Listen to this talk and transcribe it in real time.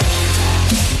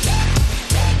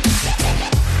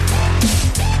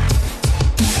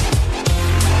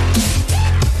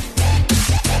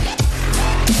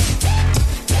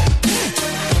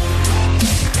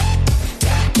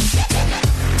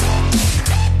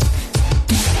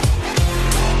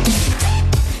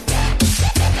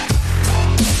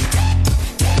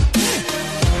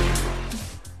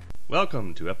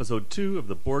Welcome to episode 2 of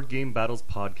the Board Game Battles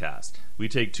podcast. We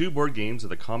take 2 board games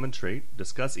with a common trait,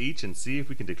 discuss each, and see if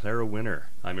we can declare a winner.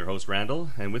 I'm your host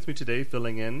Randall, and with me today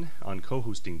filling in on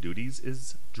co-hosting duties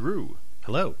is Drew.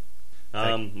 Hello.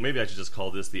 Maybe I should just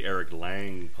call this the Eric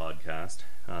Lang podcast.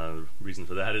 Reason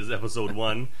for that is episode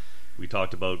 1. We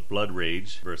talked about Blood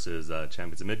Rage versus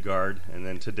Champions of Midgard, and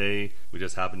then today we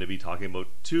just happen to be talking about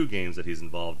 2 games that he's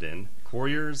involved in,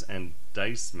 Quarriors and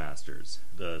Dice Masters.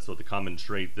 So the common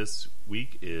trait this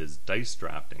week is dice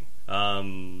drafting.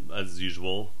 As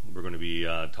usual, we're going to be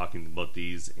talking about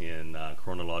these in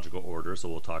chronological order, so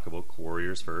we'll talk about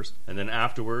Quarriors first, and then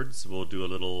afterwards we'll do a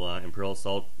little Imperial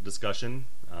Assault discussion.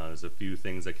 There's a few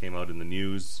things that came out in the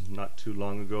news not too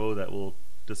long ago that we'll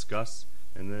discuss,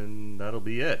 and then that'll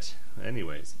be it.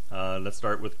 Anyways, let's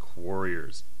start with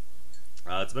Quarriors.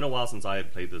 It's been a while since I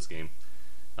had played this game.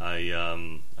 I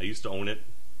used to own it,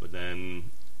 but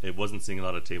then it wasn't seeing a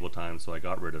lot of table time, so I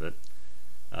got rid of it.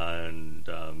 And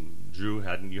Drew,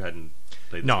 you hadn't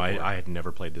played this No, before. I had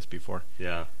never played this before.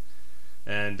 Yeah,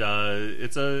 and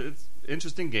it's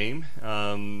interesting game.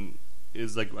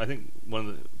 Is like I think one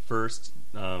of the first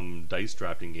dice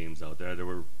drafting games out there. There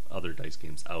were other dice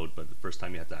games out, but the first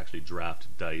time you had to actually draft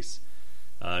dice.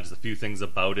 Just a few things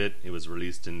about it. It was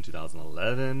released in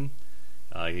 2011.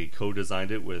 He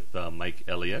co-designed it with Mike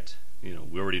Elliott.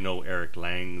 We already know Eric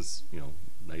Lang's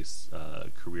nice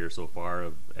career so far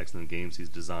of excellent games he's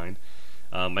designed.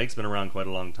 Mike's been around quite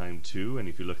a long time too, and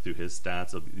if you look through his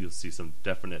stats, you'll see some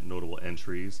definite notable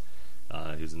entries.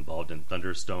 He's involved in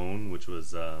Thunderstone, which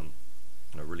was a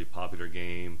really popular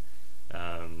game.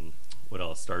 What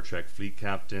else? Star Trek Fleet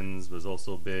Captains was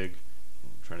also big.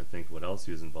 I'm trying to think what else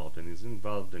he was involved in. He's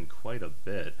involved in quite a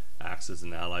bit. Axis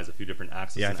and Allies, a few different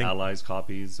Axis and Allies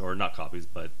copies, or not copies,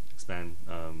 but expand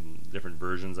different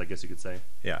versions, I guess you could say.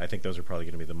 Yeah, I think those are probably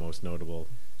going to be the most notable.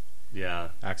 Yeah,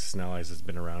 Axis and Allies has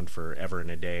been around forever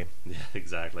and a day. Yeah,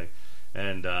 exactly.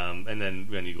 And then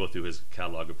when you go through his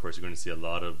catalog, of course, you're going to see a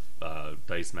lot of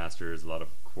Dice Masters, a lot of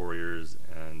Quarriors,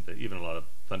 and even a lot of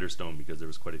Thunderstone, because there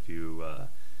was quite a few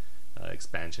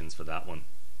expansions for that one.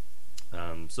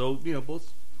 So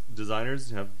both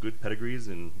designers have good pedigrees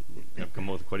and have come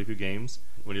out with quite a few games.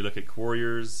 When you look at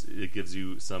Quarriors, it gives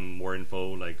you some more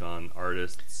info, like on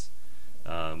artists,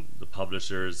 the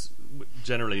publishers.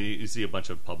 Generally, you see a bunch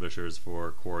of publishers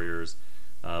for Quarriors,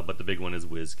 but the big one is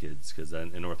WizKids, because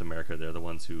in North America, they're the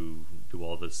ones who do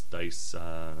all this dice,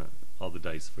 all the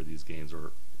dice for these games,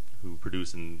 or who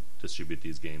produce and distribute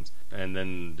these games. And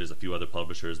then there's a few other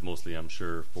publishers, mostly I'm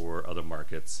sure for other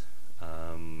markets.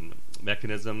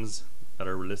 Mechanisms that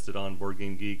are listed on Board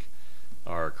Game Geek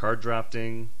are card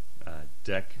drafting,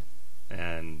 deck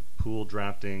and pool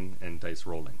drafting, and dice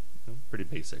rolling. Pretty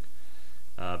basic.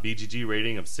 BGG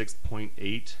rating of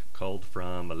 6.8, culled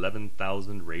from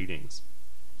 11,000 ratings.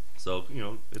 So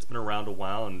it's been around a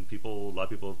while, and a lot of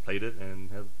people have played it and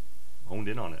have honed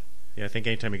in on it. Yeah, I think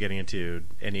anytime you're getting into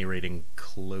any rating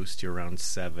close to around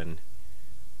 7,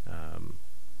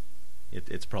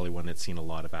 it's probably one that's seen a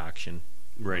lot of action.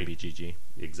 Right. On BGG.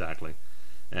 Exactly.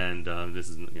 And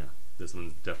this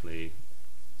one's definitely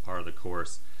par of the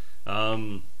course.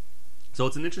 So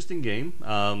it's an interesting game.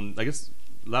 I guess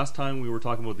last time we were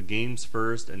talking about the games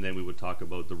first, and then we would talk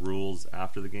about the rules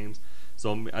after the games.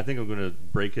 So I think I'm going to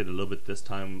break it a little bit this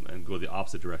time and go the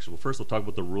opposite direction. Well, first we'll talk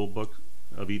about the rule book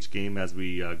of each game as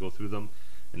we go through them,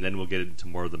 and then we'll get into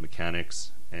more of the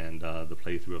mechanics and the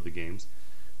playthrough of the games.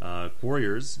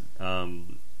 Quarriors,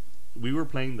 we were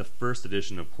playing the first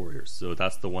edition of Quarriors, so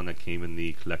that's the one that came in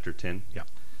the collector tin. Yeah.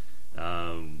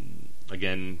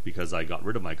 Again, because I got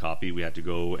rid of my copy, we had to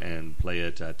go and play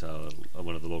it at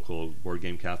one of the local board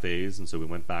game cafes, and so we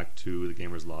went back to the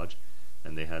Gamers Lodge,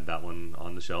 and they had that one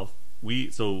on the shelf.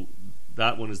 So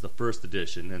that one is the first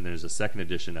edition, and there's a second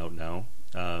edition out now.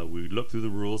 We looked through the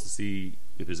rules to see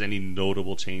if there's any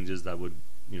notable changes that would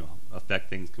affect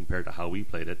things compared to how we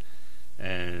played it,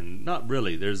 and not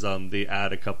really. There's they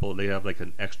add a couple. They have like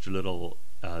an extra little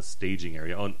staging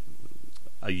area on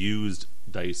a used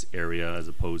dice area, as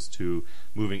opposed to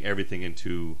moving everything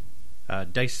into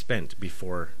dice spent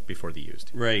before the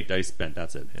used. Right, dice spent.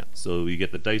 That's it. Yeah. So you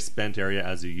get the dice spent area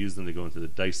as you use them. They go into the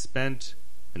dice spent,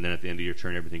 and then at the end of your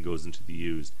turn, everything goes into the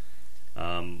used.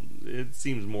 It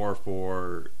seems more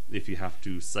for if you have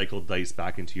to cycle dice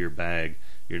back into your bag,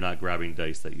 you're not grabbing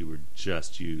dice that you were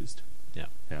just used.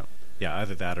 Yeah,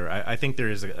 either that, or I think there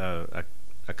is a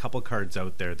couple cards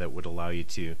out there that would allow you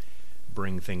to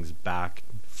bring things back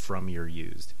from your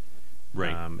used,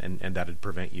 right? And that would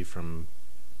prevent you from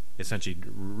essentially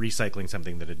recycling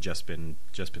something that had just been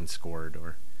scored,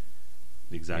 or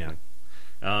exactly.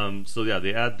 So yeah,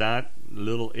 they add that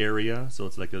little area, so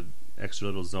it's like extra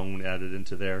little zone added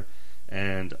into there.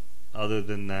 And other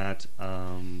than that,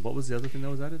 what was the other thing that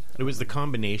was added? It was the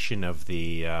combination of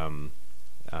the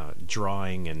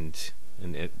drawing and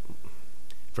it,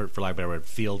 for lack of a better word,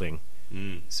 fielding.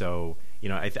 So, you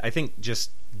know, I think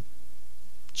just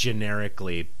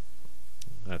generically,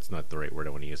 that's not the right word I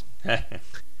want to use.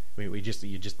 you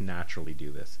just naturally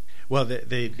do this. Well,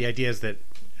 the idea is that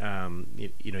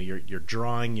you know, you're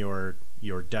drawing your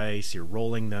dice, you're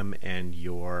rolling them, and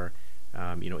you're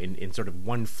you know, in sort of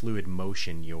one fluid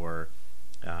motion, you're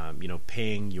you know,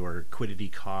 paying your quiddity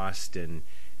cost and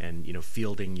you know,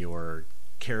 fielding your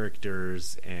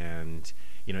characters, and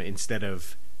you know, instead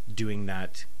of doing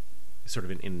that sort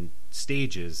of in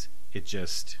stages, it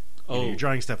just you know, you're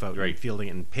drawing stuff out, right, and fielding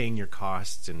it and paying your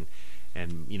costs and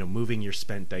you know, moving your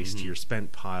spent dice to your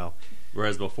spent pile.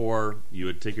 Whereas before, you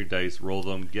would take your dice, roll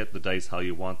them, get the dice how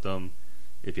you want them.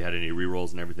 If you had any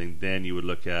rerolls and everything, then you would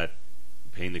look at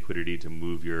paying the quiddity to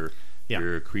move your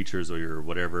creatures or your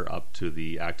whatever up to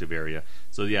the active area.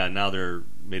 So yeah, now they're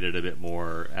made it a bit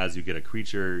more, as you get a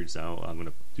creature, you say, oh, I'm going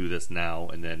to do this now,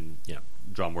 and then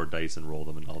draw more dice and roll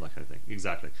them and all that kind of thing.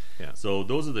 Exactly. Yeah. So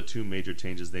those are the two major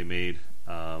changes they made.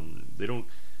 They don't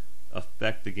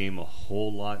affect the game a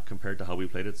whole lot compared to how we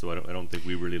played it, so I don't think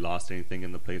we really lost anything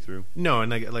in the playthrough. No, and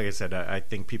like I said, I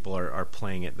think people are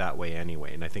playing it that way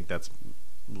anyway, and I think that's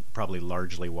probably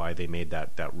largely why they made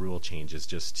that rule change, is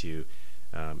just to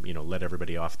you know, let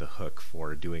everybody off the hook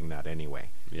for doing that anyway.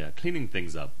 Yeah, cleaning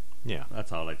things up. Yeah, that's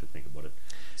how I like to think about it.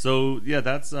 So yeah,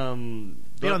 that's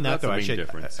beyond that though. Actually,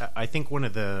 I think one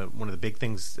of the big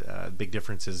things, big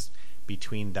differences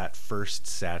between that first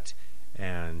set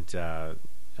and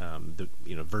the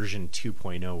you know, version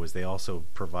 2.0 was they also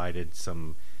provided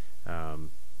some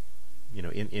you know,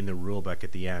 in the rule book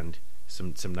at the end,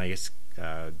 some nice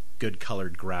good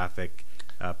colored graphic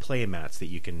play mats that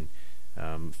you can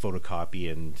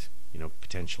photocopy and, you know,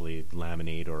 potentially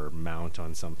laminate or mount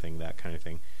on something, that kind of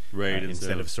thing. Right.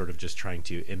 Instead of sort of just trying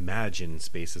to imagine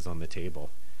spaces on the table.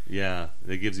 Yeah,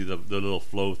 it gives you the little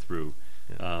flow through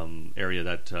area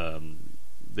that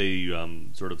they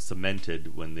sort of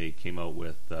cemented when they came out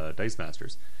with Dice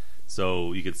Masters.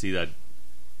 So you could see that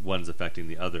one's affecting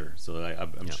the other. So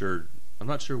I'm sure, I'm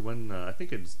not sure when, I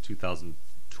think it's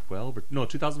 2012 or no,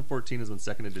 2014 is when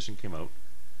second edition came out.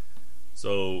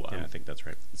 So I think that's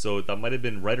right. So that might have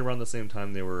been right around the same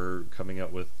time they were coming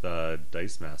out with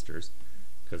Dice Masters,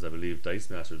 because I believe Dice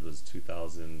Masters was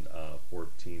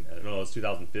 2014. No, it was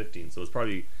 2015. So it was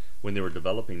probably when they were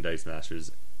developing Dice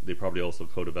Masters. They probably also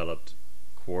co-developed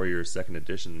Quarriors second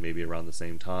edition maybe around the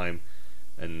same time,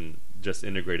 and just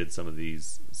integrated some of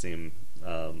these same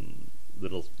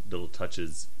little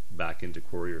touches back into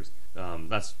Quarriors.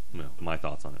 That's my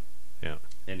thoughts on it. Yeah.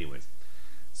 Anyways.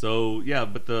 So yeah,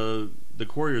 but the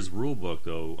Quarriors rulebook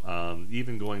though,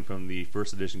 even going from the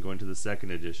first edition going to the second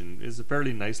edition, is a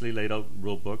fairly nicely laid out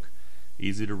rulebook,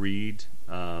 easy to read,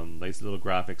 nice little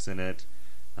graphics in it.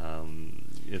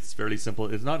 It's fairly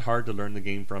simple. It's not hard to learn the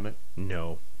game from it.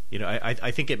 No, you know,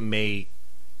 I think it may,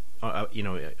 you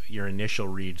know, your initial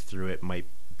read through it might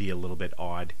be a little bit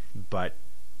odd, but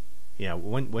yeah,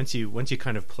 once you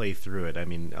kind of play through it, I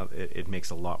mean, it makes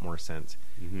a lot more sense.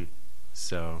 Mm-hmm.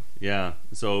 So yeah,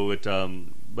 so it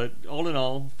but all in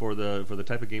all, for the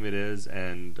type of game it is,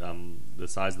 and the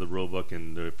size of the rulebook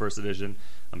in the first edition,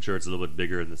 I'm sure it's a little bit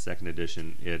bigger in the second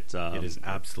edition. It is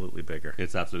absolutely bigger.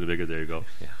 It's absolutely bigger. There you go.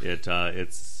 Yeah.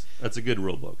 It's a good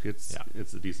rulebook. It's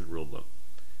a decent rulebook.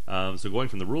 So going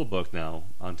from the rulebook now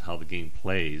onto how the game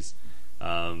plays.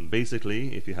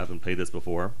 Basically, if you haven't played this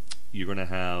before, you're going to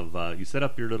have you set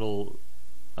up your little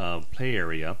play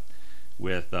area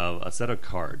with a set of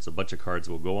cards. A bunch of cards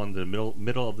will go on the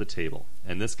middle of the table,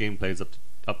 and this game plays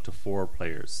up to 4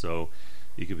 players. So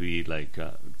you could be like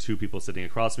 2 people sitting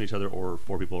across from each other, or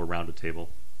 4 people around a table.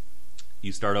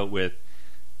 You start out with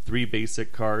 3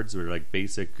 basic cards, or like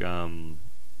basic cards,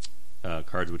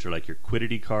 which are like your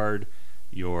quiddity card,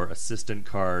 your assistant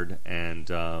card, and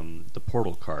the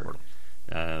portal card.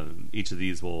 Each of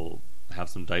these will have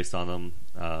some dice on them.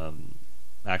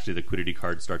 Actually, the quiddity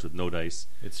card starts with no dice.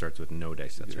 It starts with no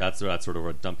dice. That's right. That's sort of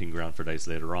a dumping ground for dice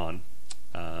later on.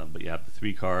 But you have the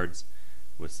 3 cards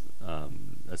with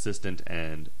assistant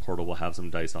and portal will have some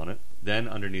dice on it. Then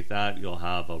underneath that, you'll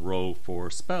have a row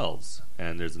for spells,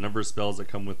 and there's a number of spells that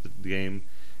come with the game,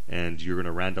 and you're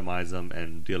going to randomize them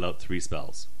and deal out 3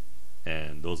 spells,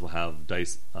 and those will have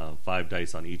dice, 5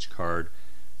 dice on each card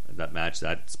that match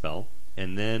that spell.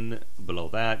 And then below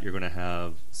that, you're going to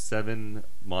have 7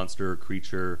 monster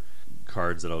creature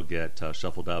cards that'll get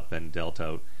shuffled up and dealt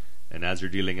out. And as you're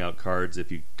dealing out cards,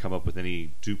 if you come up with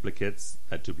any duplicates,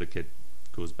 that duplicate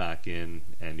goes back in,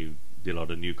 and you deal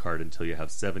out a new card until you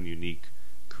have 7 unique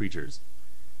creatures.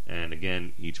 And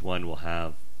again, each one will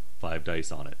have 5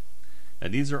 dice on it.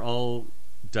 And these are all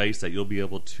dice that you'll be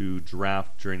able to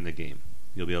draft during the game.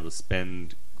 You'll be able to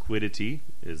spend quiddity,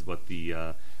 is what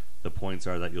the points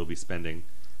are that you'll be spending,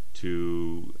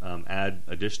 to add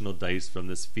additional dice from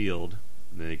this field.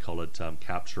 And they call it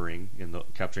capturing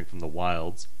from the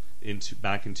wilds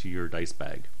back into your dice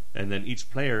bag. And then each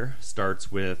player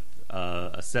starts with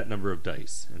a set number of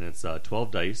dice, and it's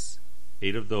 12 dice.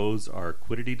 8 of those are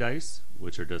quiddity dice,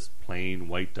 which are just plain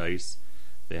white dice.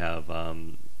 They have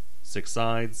 6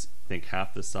 sides. I think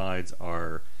half the sides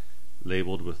are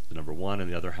labeled with the number 1, and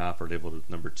the other half are labeled with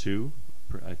number 2.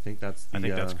 I think that's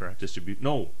correct. Distribute.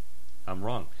 No, I'm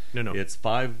wrong. No. It's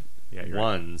 5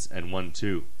 ones right. And 1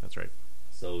 2. That's right.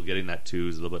 So getting that 2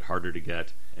 is a little bit harder to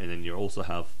get. And then you also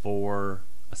have 4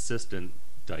 assistant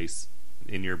dice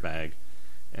in your bag.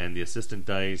 And the assistant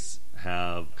dice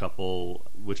have a couple,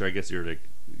 which I guess are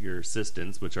your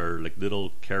assistants, which are like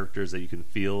little characters that you can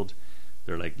field.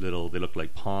 They're like they look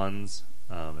like pawns,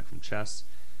 like from chess.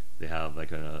 They have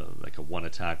like a 1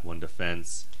 attack, 1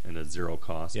 defense, and a 0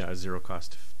 cost. Yeah, a 0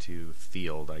 cost to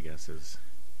field, I guess is.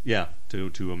 Yeah,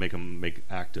 to make them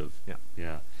active.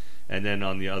 Yeah. And then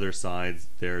on the other sides,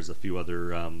 there's a few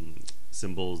other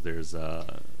symbols. There's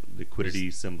the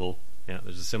quiddity symbol. Yeah,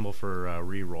 there's a symbol for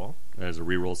reroll. There's a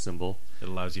reroll symbol. It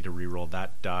allows you to reroll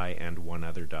that die and 1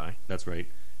 other die. That's right.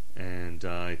 And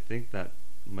I think that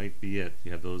might be it.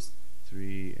 You have those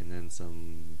 3 and then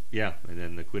some... Yeah, and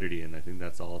then the quiddity, and I think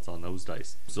that's all it's on those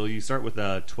dice. So you start with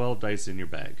 12 dice in your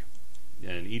bag.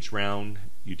 And each round,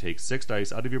 you take 6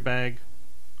 dice out of your bag,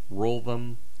 roll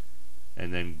them,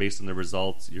 and then based on the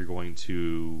results, you're going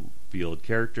to field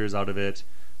characters out of it,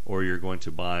 or you're going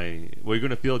to you're going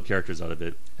to field characters out of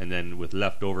it, and then with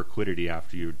leftover quiddity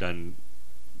after you're done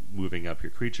moving up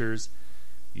your creatures,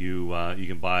 you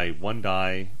can buy 1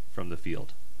 die from the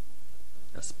field.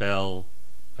 A spell,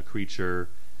 a creature,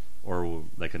 or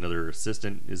like another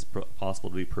assistant is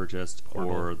possible to be purchased,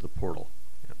 or the portal.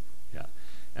 Yeah.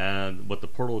 And what the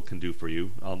portal can do for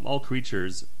you, all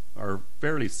creatures are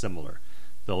fairly similar.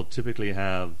 They'll typically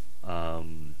have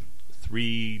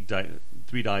 3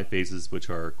 die phases, which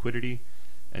are quiddity,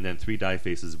 and then 3 die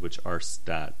phases, which are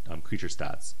creature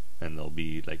stats, and they'll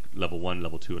be like level 1,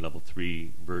 level 2, and level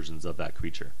 3 versions of that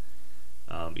creature.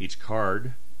 Each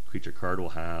creature card will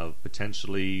have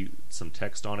potentially some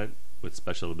text on it with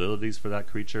special abilities for that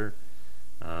creature.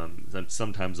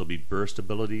 Sometimes there'll be burst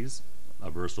abilities.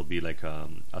 A burst will be like a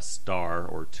star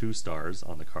or 2 stars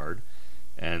on the card,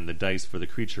 and the dice for the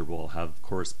creature will have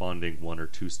corresponding 1 or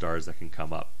 2 stars that can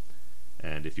come up.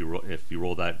 And if you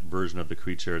roll that version of the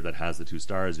creature that has the 2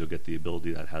 stars, you'll get the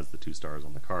ability that has the 2 stars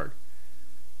on the card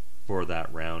for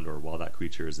that round or while that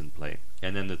creature is in play.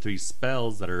 And then the 3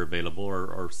 spells that are available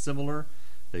are similar.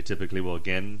 They typically will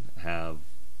again have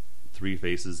 3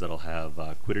 faces that'll have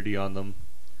quiddity on them,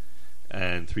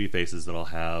 and 3 faces that'll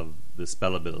have the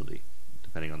spell ability,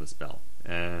 depending on the spell.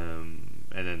 And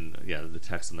then, the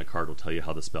text on the card will tell you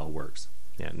how the spell works.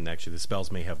 Yeah, and actually the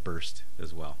spells may have burst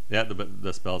as well. Yeah,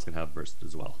 the spells can have burst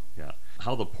as well. Yeah.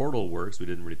 How the portal works, we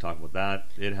didn't really talk about that.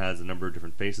 It has a number of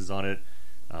different faces on it.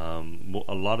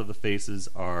 A lot of the faces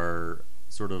are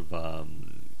sort of,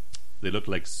 they look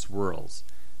like swirls.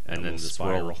 And then a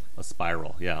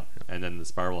spiral, yeah. And then the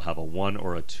spiral will have a 1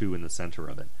 or a 2 in the center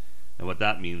of it. And what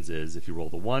that means is if you roll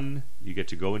the 1, you get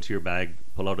to go into your bag,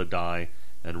 pull out a die,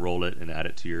 and roll it and add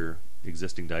it to your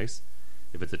existing dice.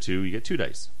 If it's a 2, you get 2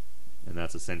 dice. And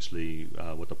that's essentially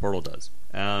what the portal does.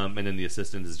 And then the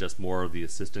assistant is just more of the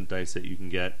assistant dice that you can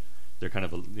get. They're kind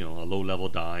of a low-level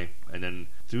die. And then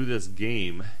through this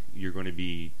game, you're going to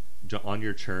be, on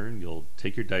your turn, you'll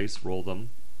take your dice, roll them,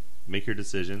 make your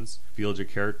decisions, field your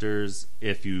characters.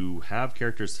 If you have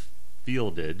characters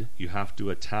fielded, you have to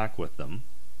attack with them.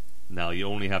 Now, you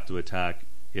only have to attack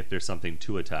if there's something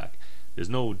to attack. There's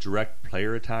no direct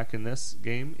player attack in this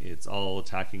game. It's all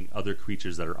attacking other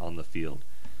creatures that are on the field.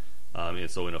 And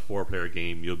so in a 4-player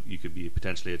game, you could be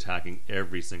potentially attacking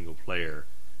every single player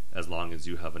as long as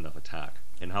you have enough attack.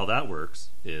 And how that works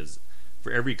is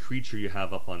for every creature you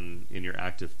have up in your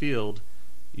active field,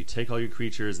 you take all your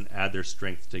creatures and add their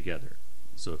strength together.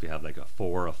 So if you have like a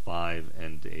 4, a 5,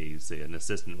 and an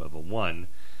assistant of a 1,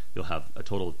 you'll have a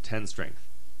total of 10 strength.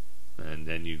 And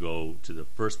then you go to the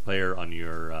first player on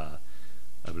your,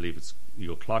 you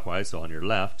go clockwise, so on your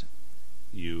left,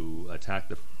 you attack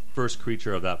the first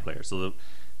creature of that player. So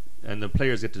the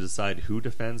players get to decide who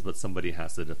defends, but somebody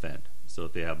has to defend. So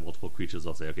if they have multiple creatures,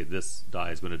 they'll say, okay, this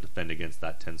die is going to defend against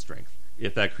that 10 strength.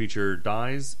 If that creature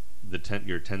dies,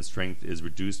 your 10 strength is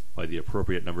reduced by the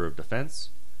appropriate number of defense.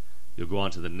 You'll go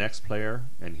on to the next player,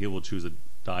 and he will choose a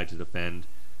die to defend,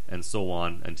 and so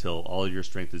on until all your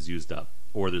strength is used up,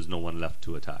 or there's no one left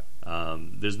to attack.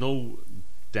 There's no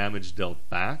damage dealt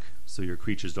back, so your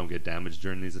creatures don't get damaged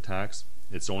during these attacks.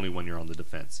 It's only when you're on the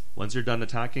defense. Once you're done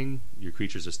attacking, your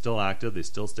creatures are still active, they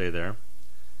still stay there,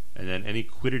 and then any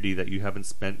quiddity that you haven't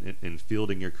spent in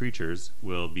fielding your creatures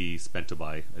will be spent to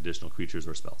buy additional creatures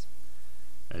or spells.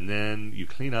 And then you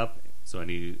clean up, so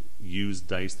any used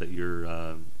dice that you're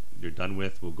done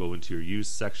with will go into your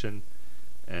used section,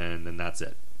 and then that's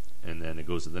it. And then it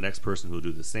goes to the next person who will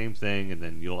do the same thing, and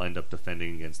then you'll end up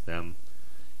defending against them.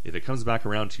 If it comes back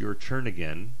around to your turn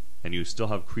again, and you still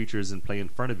have creatures in play in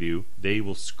front of you, they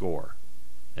will score.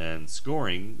 And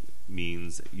scoring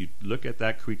means you look at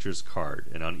that creature's card,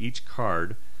 and on each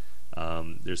card,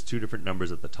 there's two different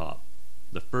numbers at the top.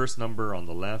 The first number on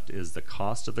the left is the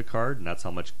cost of the card, and that's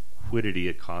how much quiddity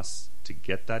it costs to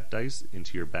get that dice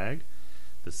into your bag.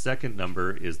 The second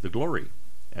number is the glory,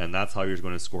 and that's how you're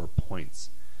going to score points.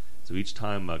 So each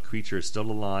time a creature is still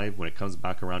alive, when it comes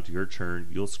back around to your turn,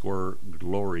 you'll score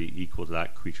glory equal to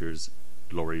that creature's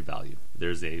glory value.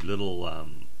 There's a little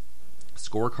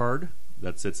scorecard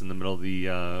that sits in the middle of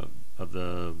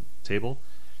the table,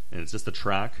 and it's just a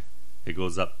track. It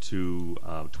goes up to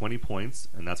 20 points,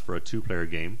 and that's for a 2-player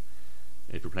game.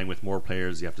 If you're playing with more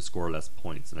players, you have to score less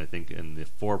points, and I think in the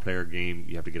 4-player game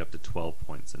you have to get up to 12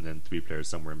 points, and then 3 players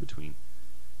somewhere in between.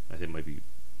 I think it might be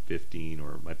 15,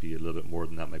 or it might be a little bit more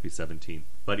than that, might be 17.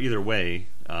 But either way,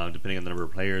 depending on the number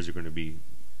of players, you're going to be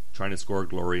trying to score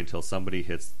glory until somebody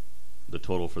hits the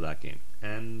total for that game.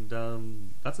 And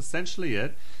that's essentially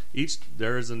it.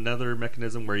 There is another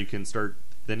mechanism where you can start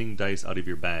thinning dice out of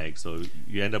your bag, so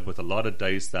you end up with a lot of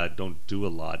dice that don't do a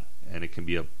lot, and it can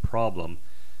be a problem.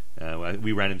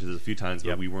 We ran into this a few times,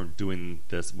 but we weren't doing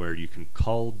this where you can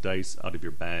cull dice out of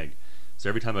your bag. So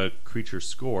every time a creature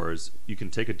scores, you can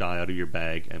take a die out of your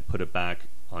bag and put it back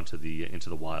into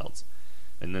the wilds.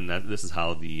 And then this is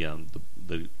how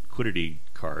the quiddity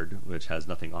card, which has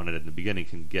nothing on it in the beginning,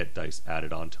 can get dice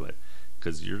added onto it,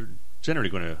 because you're generally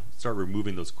going to start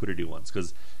removing those quiddity ones,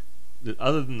 because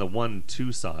other than the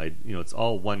 1-2 side, it's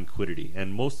all 1 quiddity,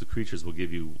 and most of the creatures will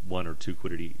give you 1 or 2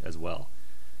 quiddity as well.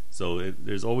 So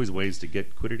there's always ways to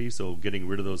get quiddity, so getting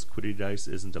rid of those quiddity dice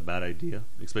isn't a bad idea,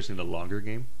 especially in a longer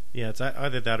game. Yeah, it's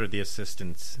either that or the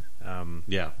assistants.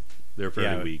 They're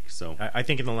fairly weak. So I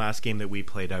think in the last game that we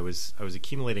played, I was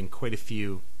accumulating quite a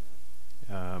few,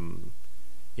 of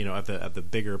the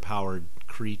bigger powered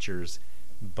creatures.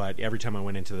 But every time I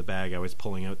went into the bag, I was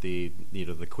pulling out the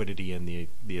quiddity and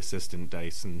the assistant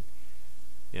dice, and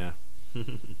yeah,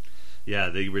 yeah,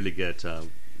 they really get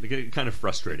kind of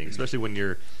frustrating, especially when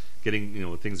you're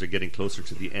getting, things are getting closer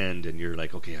to the end, and you're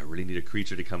like, okay, I really need a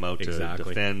creature to come out to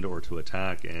defend or to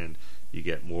attack, and you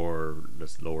get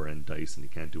just lower end dice, and you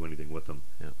can't do anything with them.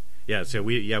 Yeah. So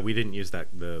we didn't use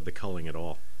the culling at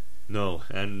all. No,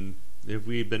 and if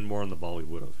we'd been more on the ball, we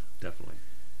would have definitely.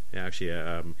 Yeah,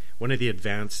 actually, one of the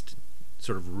advanced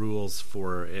sort of rules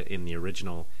in the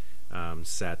original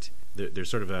set, there's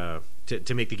sort of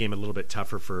to make the game a little bit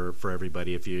tougher for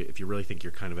everybody. If you really think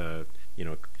you're kind of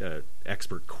a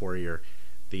expert courier,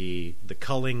 the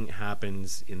culling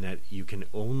happens in that you can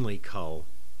only cull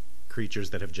creatures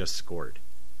that have just scored.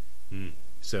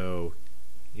 So,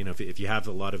 if you have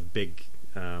a lot of big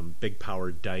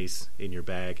powered dice in your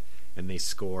bag and they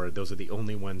score, those are the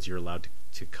only ones you're allowed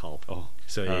to cull.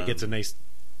 So it gets a nice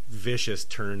vicious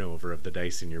turnover of the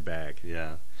dice in your bag.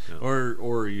 Yeah.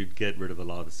 Or you'd get rid of a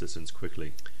lot of assistants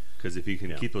quickly, because if you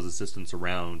can keep those assistants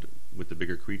around with the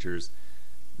bigger creatures,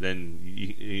 then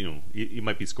you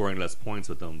might be scoring less points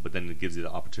with them, but then it gives you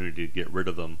the opportunity to get rid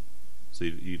of them, so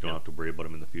you don't have to worry about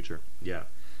them in the future. Yeah.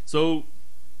 So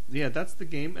that's the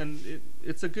game, and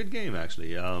it's a good game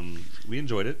actually. We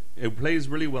enjoyed it. It plays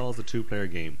really well as a 2-player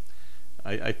game.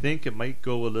 I think it might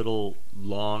go a little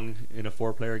long in a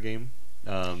 4-player game.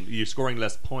 You're scoring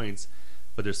less points,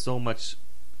 but there's going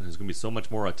to be so much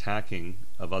more attacking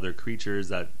of other creatures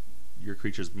that your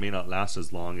creatures may not last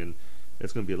as long, and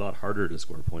it's going to be a lot harder to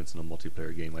score points in a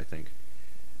multiplayer game, I think.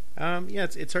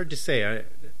 It's hard to say.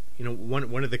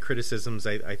 One of the criticisms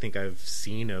I think I've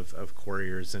seen of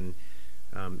Couriers, and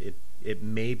it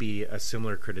may be a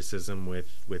similar criticism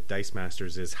with Dice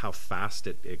Masters, is how fast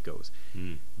it goes.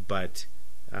 But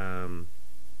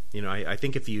I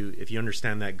think if you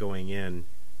understand that going in,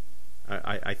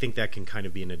 I think that can kind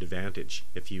of be an advantage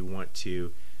if you want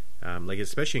to,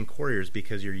 especially in Couriers,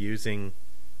 because you're using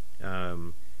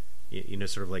sort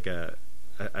of like a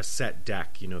set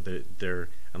deck. They're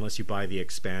unless you buy the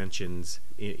expansions,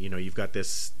 you've got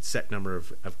this set number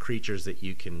of creatures that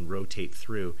you can rotate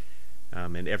through.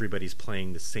 and everybody's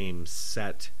playing the same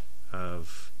set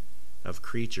of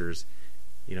creatures,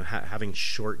 having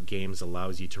short games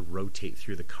allows you to rotate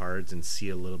through the cards and see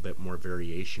a little bit more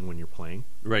variation when you're playing.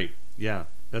 Right. Yeah,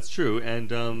 that's true.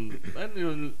 And I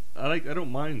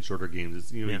don't mind shorter games.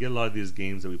 It's, you get a lot of these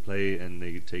games that we play and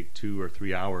they take 2 or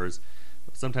 3 hours.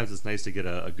 Sometimes it's nice to get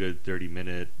a good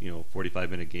 30-minute,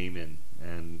 45-minute game in,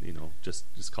 and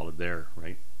just call it there,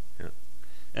 right?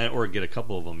 Yeah. Or get a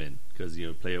couple of them in, because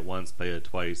play it once, play it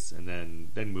twice, and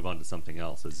then move on to something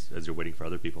else as you're waiting for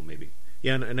other people, maybe.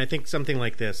 Yeah, and I think something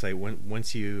like this,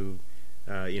 once you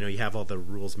you have all the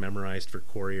rules memorized for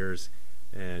Couriers,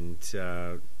 and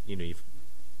you've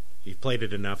played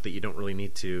it enough that you don't really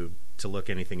need to look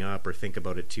anything up or think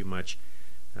about it too much.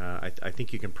 I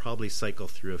think you can probably cycle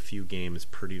through a few games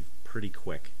pretty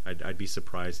quick. I'd be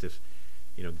surprised if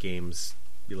games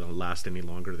last any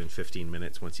longer than 15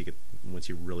 minutes once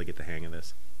you really get the hang of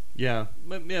this. Yeah,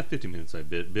 15 minutes is a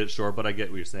bit short, but I get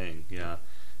what you're saying. Yeah.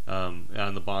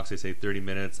 On the box they say 30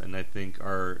 minutes, and I think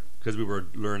because we were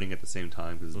learning at the same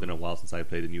time, because it's been a while since I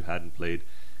played and you hadn't played,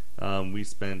 we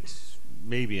spent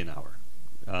maybe an hour,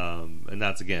 and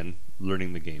that's again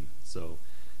learning the game. So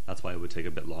that's why it would take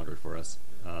a bit longer for us.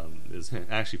 Is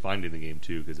actually finding the game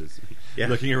too, because it's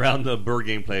looking around the board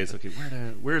game place. Okay,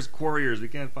 where's Couriers? We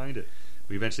can't find it.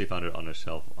 We eventually found it on a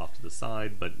shelf off to the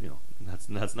side, but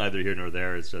that's neither here nor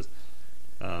there. It's just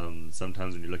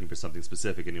sometimes when you're looking for something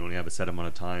specific and you only have a set amount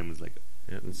of time, it's like.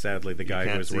 Yeah, and sadly, the guy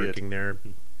who was working there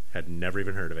had never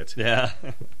even heard of it. Yeah,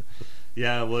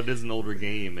 yeah. Well, it is an older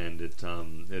game, and it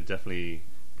definitely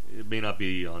may not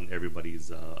be on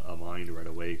everybody's mind right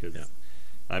away. Because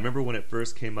I remember when it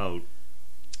first came out.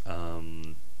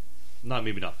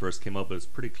 Not first came out, but it was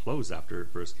pretty close after it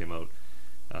first came out.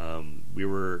 We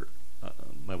were,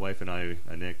 my wife and I,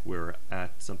 and Nick, were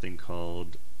at something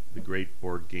called the Great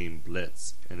Board Game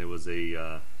Blitz, and it was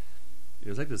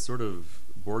like this sort of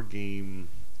board game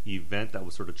event that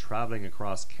was sort of traveling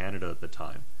across Canada at the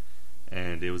time,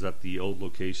 and it was at the old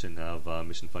location of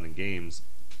Mission Fun and Games.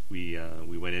 We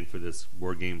went in for this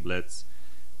board game blitz.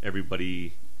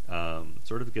 Everybody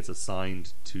sort of gets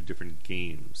assigned to different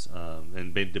games,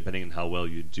 and depending on how well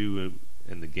you do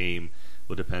in the game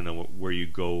will depend on where you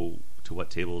go to what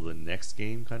table the next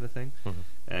game, kind of thing. Mm-hmm.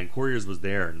 And Couriers was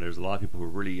there, and there's a lot of people who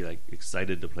were really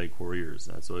excited to play Couriers,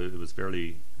 so it was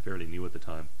fairly new at the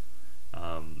time.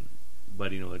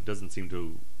 But it doesn't seem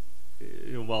to,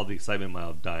 while the excitement might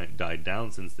have died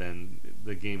down since then,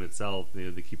 the game itself,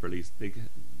 they keep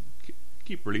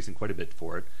releasing quite a bit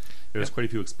for it. There's quite a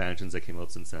few expansions that came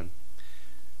out since then.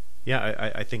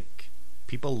 Yeah, I think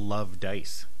people love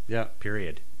dice. Yeah.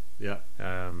 Period. Yeah.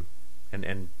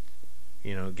 And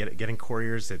getting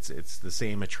Couriers, it's the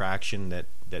same attraction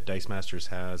that Dice Masters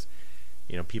has.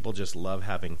 People just love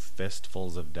having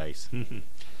fistfuls of dice.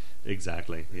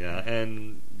 Exactly. Yeah,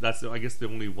 and that's, I guess, the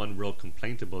only one real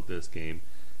complaint about this game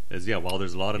is, while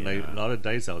there's a lot of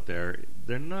dice out there,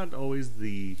 they're not always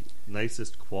the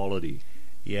nicest quality.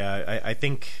 Yeah, I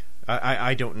think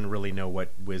I don't really know what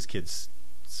WizKids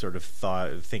sort of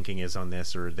thinking is on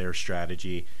this, or their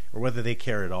strategy, or whether they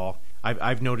care at all.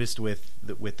 I've noticed with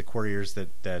the Couriers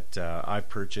that I've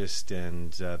purchased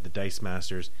and the Dice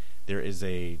Masters, there is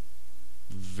a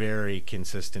very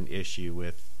consistent issue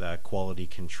with quality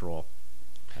control.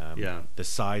 The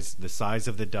size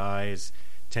of the dies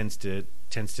tends to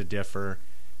differ.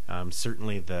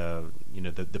 Certainly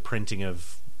the printing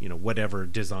of whatever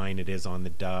design it is on the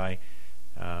die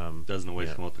doesn't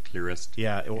always come out the clearest.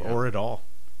 Or at all.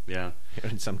 Yeah.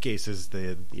 In some cases,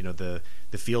 the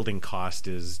fielding cost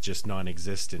is just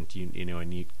non-existent.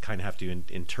 And you kind of have to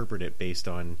interpret it based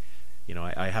on,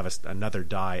 I have another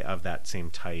die of that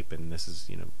same type, and this is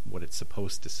what it's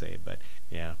supposed to say. But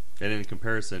yeah. And in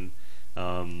comparison,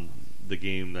 the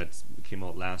game that came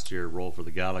out last year, Roll for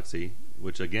the Galaxy,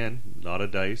 which again, a lot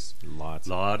of dice,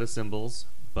 lot of symbols,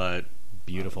 but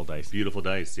beautiful dice. Beautiful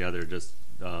dice. Yeah, they're just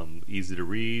easy to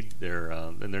read. They're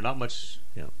and they're not much.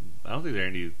 Yeah. I don't think they're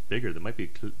any bigger. They might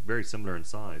be very similar in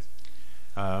size.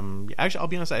 Actually, I'll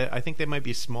be honest. I think they might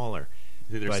be smaller.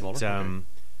 You think they're smaller? Okay.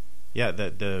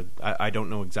 Yeah. I don't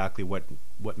know exactly what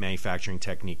manufacturing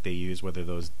technique they use. Whether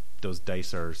those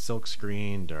dice are silk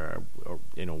screened or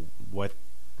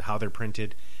how they're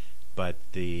printed, but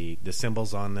the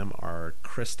symbols on them are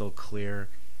crystal clear.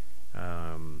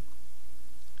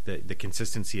 The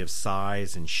consistency of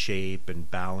size and shape and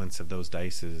balance of those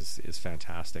dice is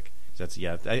fantastic.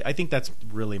 I think that's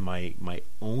really my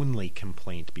only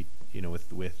complaint, with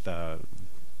the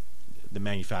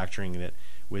manufacturing that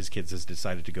WizKids has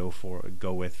decided to go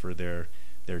with for their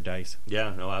dice.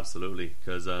 Yeah, no, absolutely,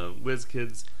 because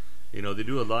WizKids, They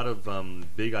do a lot of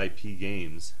big IP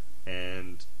games,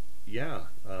 and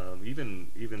even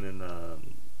in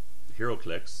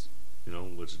HeroClix,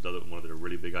 which is one of their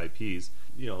really big IPs.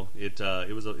 It's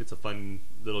a fun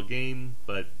little game,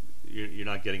 but you're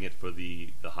not getting it for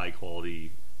the high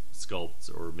quality sculpts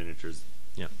or miniatures.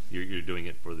 Yeah, you're doing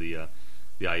it for the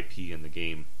IP and the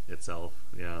game itself.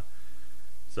 Yeah,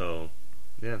 so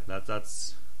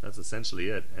that's essentially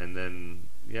it. And then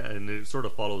and it sort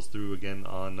of follows through again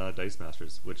on Dice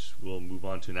Masters, which we'll move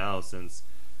on to now, since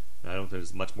I don't think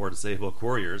there's much more to say about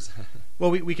Quarriors. Well,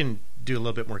 we can do a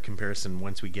little bit more comparison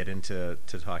once we get into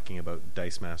talking about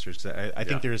Dice Masters, 'cause I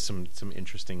think there is some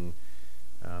interesting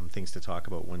things to talk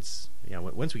about once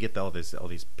we get all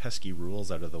these pesky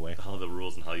rules out of the way. All the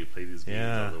rules and how you play these games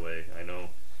out of the way. I know.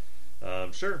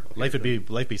 Sure. Okay,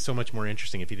 life be so much more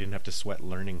interesting if you didn't have to sweat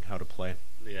learning how to play.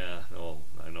 Yeah,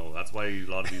 I know. That's why a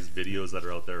lot of these videos that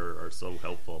are out there are so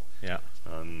helpful. Yeah.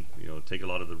 Take a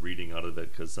lot of the reading out of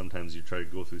it, because sometimes you try to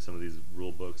go through some of these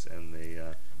rule books and they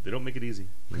don't make it easy.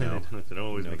 No. They don't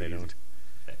always make it easy.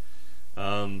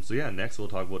 Okay. Next we'll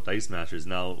talk about Dice Masters.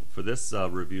 Now, for this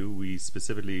review, we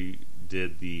specifically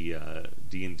did the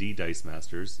D&D Dice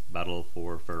Masters Battle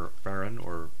for Faerun,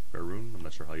 or Faerun. I'm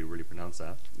not sure how you really pronounce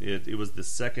that. It was the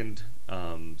second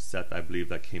set, I believe,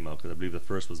 that came out, because I believe the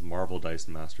first was Marvel Dice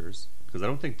Masters, because I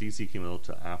don't think DC came out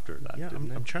after that. Yeah,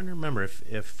 I'm trying to remember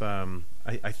if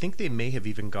I think they may have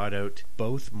even got out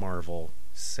both Marvel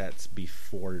sets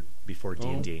before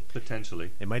D&D.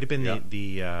 Potentially. It might have been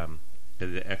the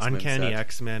X-Men Uncanny set.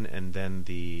 X-Men, and then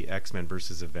the X-Men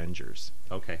versus Avengers.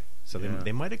 Okay. So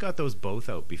they might have got those both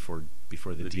out before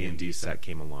the D&D set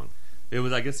came along. It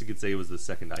was, I guess you could say, it was the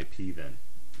second IP then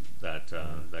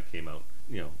that came out,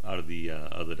 out of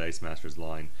the Dice Masters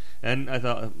line. And I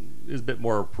thought it was a bit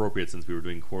more appropriate, since we were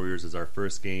doing Quarriors as our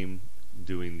first game,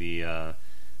 doing the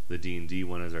D&D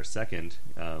one as our second.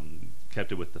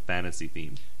 Kept it with the fantasy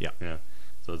theme. Yeah.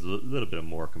 So there's a little bit of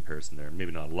more comparison there.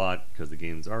 Maybe not a lot, because the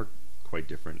games are quite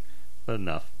different, but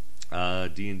enough.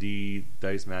 D&D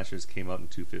Dice Masters came out in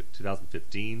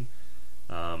 2015.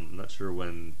 I'm not sure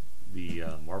when the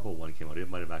Marvel one came out. It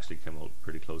might have actually come out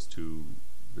pretty close to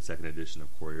the second edition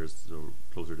of Quarriors, so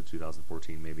closer to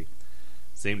 2014 maybe.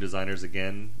 Same designers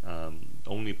again.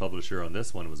 Only publisher on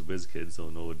this one was WizKids, so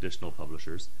no additional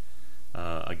publishers.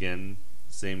 Again,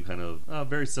 same kind of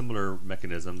very similar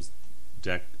mechanisms: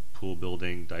 deck, pool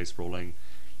building, dice rolling,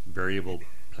 variable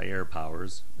player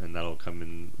powers, and that'll come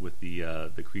in with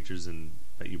the creatures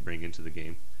that you bring into the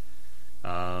game.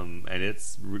 And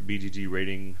its BGG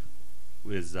rating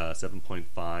is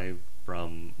 7.5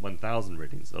 from 1,000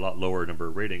 ratings. A lot lower number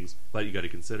of ratings, but you got to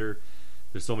consider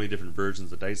there's so many different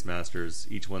versions of Dice Masters.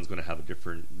 Each one's going to have a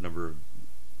different number of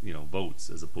votes,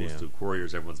 as opposed to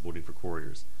Quarriors. Everyone's voting for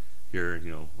Quarriors. Here,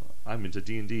 I'm into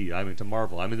D&D, I'm into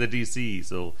Marvel, I'm into DC,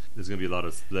 so there's going to be a lot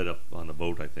of split up on the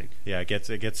vote, I think. Yeah, it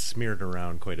gets smeared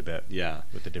around quite a bit. Yeah,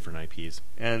 with the different IPs.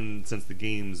 And since the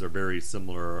games are very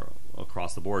similar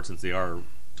across the board, since they are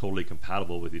totally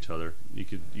compatible with each other, you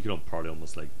could probably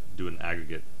almost like do an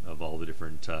aggregate of all the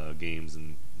different games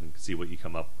and see what you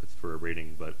come up with for a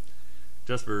rating. But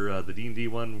just for the D&D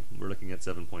one, we're looking at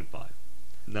 7.5.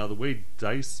 Now, the way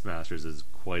Dice Masters is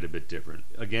quite a bit different.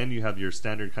 Again, you have your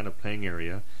standard kind of playing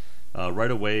area.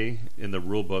 Right away in the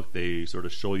rule book, they sort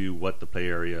of show you what the play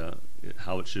area,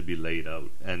 how it should be laid out,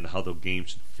 and how the game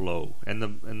should flow. And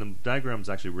the diagram is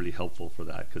actually really helpful for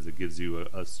that, because it gives you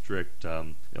a strict,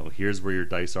 here's where your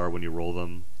dice are when you roll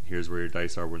them. Here's where your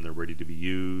dice are when they're ready to be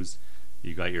used.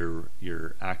 You got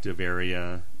your active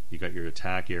area. You got your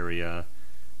attack area.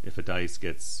 If a dice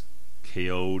gets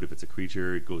KO'd, if it's a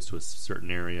creature, it goes to a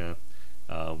certain area.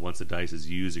 Once the dice is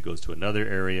used, it goes to another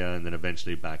area, and then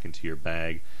eventually back into your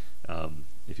bag.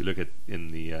 If you look at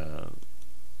in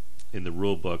the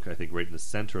rule book, I think right in the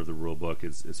center of the rule book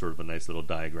is sort of a nice little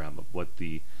diagram of what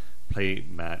the play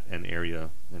mat and area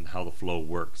and how the flow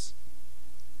works.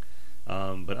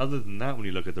 But other than that, when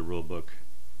you look at the rule book,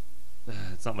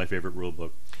 it's not my favorite rule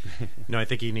book. No, I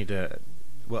think you need to.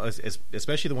 Well,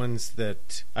 especially the ones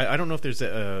that I don't know if there's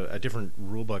a different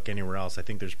rule book anywhere else. I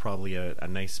think there's probably a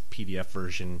nice PDF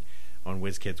version on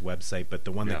WizKids' website, but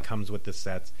the one that comes with the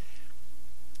sets,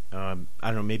 I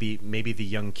don't know. Maybe the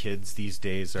young kids these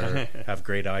days have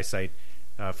great eyesight.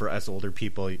 For us older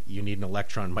people, you need an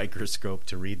electron microscope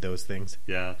to read those things.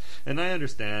 Yeah, and I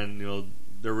understand.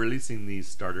 they're releasing these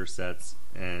starter sets,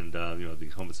 and they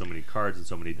come with so many cards and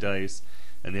so many dice,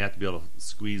 and they have to be able to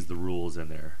squeeze the rules in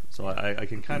there. So I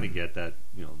can kind of get that.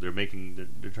 They're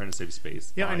trying to save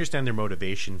space. Yeah, I understand their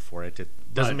motivation for it. It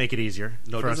doesn't make it easier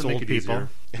for us old people.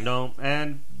 No,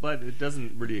 but it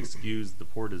doesn't really excuse the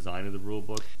poor design of the rule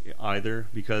book either,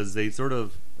 because they sort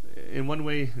of, in one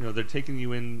way, they're taking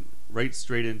you in right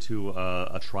straight into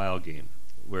a trial game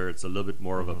where it's a little bit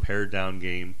more of a pared down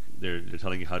game. They're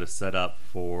telling you how to set up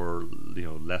for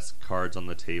less cards on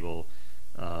the table,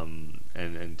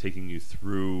 and taking you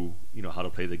through how to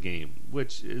play the game,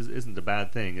 which isn't a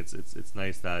bad thing. It's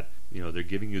nice that they're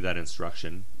giving you that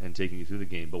instruction and taking you through the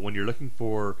game. But when you're looking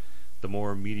for the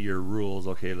more meatier rules,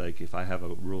 okay, like if I have a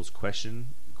rules question,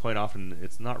 quite often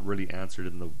it's not really answered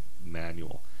in the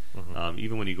manual.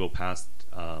 Even when you go past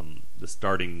the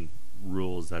starting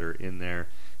rules that are in there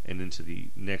and into the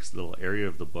next little area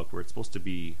of the book where it's supposed to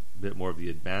be a bit more of the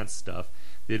advanced stuff.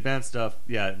 The advanced stuff,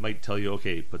 yeah, it might tell you,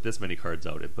 okay, put this many cards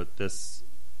out, and put this,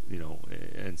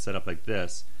 and set up like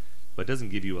this, but it doesn't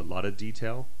give you a lot of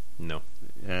detail. No.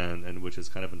 And which is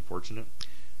kind of unfortunate.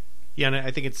 Yeah, and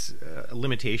I think it's a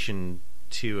limitation,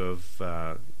 too,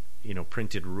 of,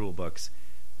 printed rule books.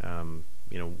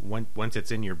 Once it's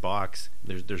in your box,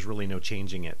 there's really no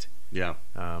changing it. Yeah.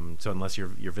 So unless you're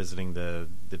visiting the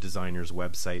designer's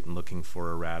website and looking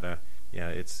for errata, yeah,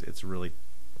 it's really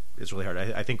hard.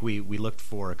 I think we looked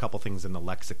for a couple things in the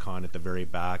lexicon at the very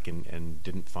back and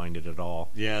didn't find it at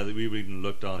all. Yeah, we even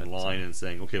looked online and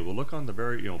saying, okay, well, look on the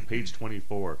very page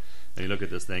 24, and you look at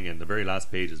this thing, and the very last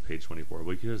page is page 24.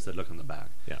 We could have said look on the back.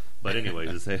 Yeah. But anyway,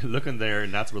 just say look in there,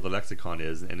 and that's where the lexicon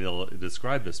is, and it'll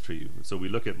describe this to you. So we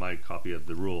look at my copy of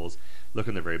the rules, look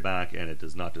in the very back, and it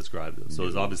does not describe them. So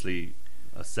it's obviously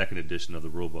a second edition of the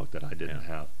rule book that I didn't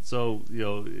have. So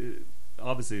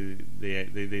obviously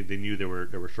they knew there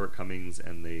were shortcomings,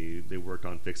 and they worked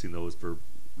on fixing those for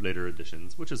later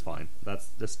editions, which is fine. That's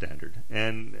the standard.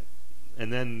 And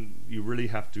then you really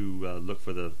have to look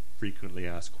for the frequently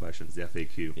asked questions, the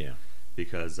FAQ. Yeah.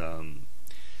 Because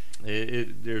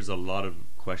there's a lot of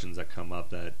questions that come up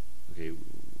that, okay,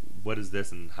 what is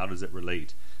this and how does it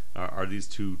relate? Are these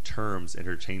two terms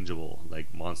interchangeable,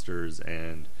 like monsters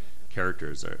and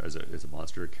characters? Is a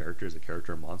monster a character? Is a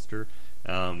character a monster?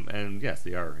 And yes,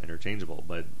 they are interchangeable,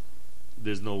 but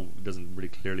doesn't really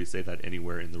clearly say that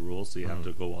anywhere in the rules, so you have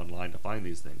to go online to find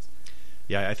these things.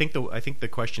 Yeah, I think the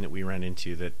question that we ran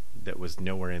into that was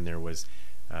nowhere in there was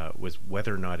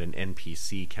whether or not an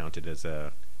NPC counted as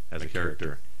a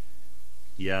character.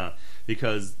 Yeah,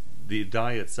 because the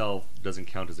die itself doesn't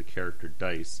count as a character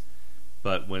dice,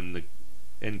 but when the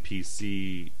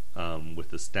NPC with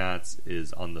the stats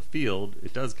is on the field,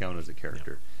 it does count as a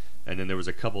character. Yeah. And then there was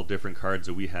a couple different cards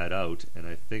that we had out, and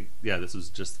I think this was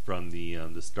just from the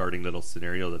starting little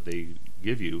scenario that they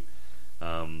give you.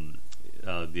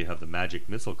 They have the magic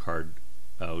missile card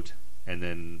out, and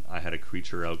then I had a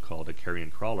creature out called a carrion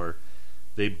crawler.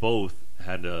 They both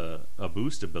had a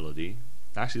boost ability.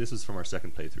 Actually, this is from our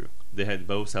second playthrough. They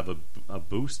both have a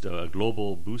boost, a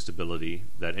global boost ability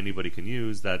that anybody can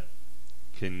use that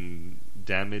can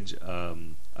damage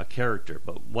a character.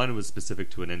 But one was specific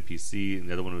to an NPC, and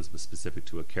the other one was specific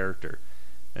to a character.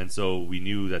 And so we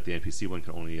knew that the NPC one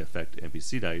could only affect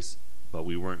NPC dice, but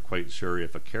we weren't quite sure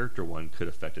if a character one could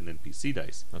affect an NPC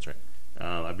dice. That's right.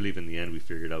 I believe in the end we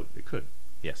figured out it could.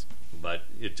 Yes. But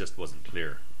it just wasn't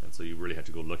clear, and so you really had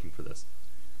to go looking for this.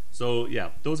 So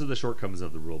yeah, those are the shortcomings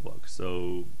of the rule book.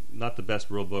 So not the best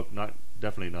rule book,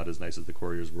 definitely not as nice as the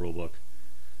Courier's rule book,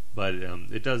 but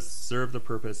it does serve the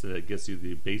purpose that it gets you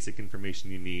the basic information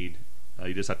you need.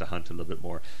 You just have to hunt a little bit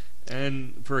more.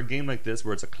 And for a game like this,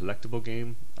 where it's a collectible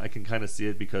game, I can kind of see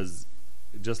it, because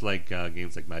just like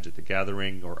games like Magic the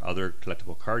Gathering or other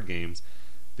collectible card games,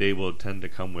 they will tend to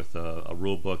come with a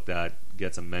rule book that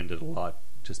gets amended a lot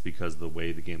just because of the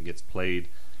way the game gets played.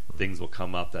 Things will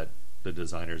come up that the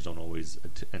designers don't always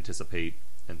anticipate,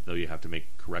 and though you have to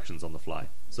make corrections on the fly.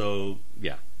 So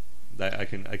yeah, that I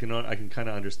can kind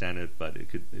of understand it, but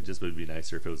it just would be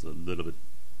nicer if it was a little bit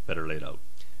better laid out.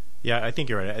 Yeah, I think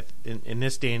you're right. In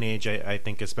this day and age, I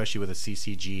think especially with a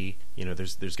CCG,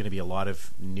 there's going to be a lot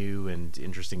of new and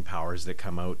interesting powers that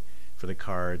come out for the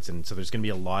cards, and so there's going to be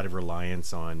a lot of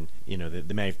reliance on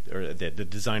the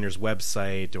designer's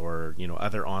website or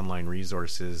other online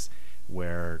resources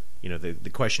where the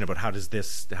question about how does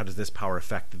this power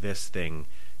affect this thing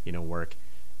work.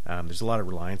 There's a lot of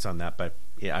reliance on that, but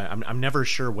yeah, I'm never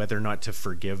sure whether or not to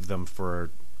forgive them for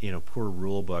poor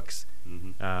rule books.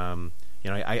 Mm-hmm.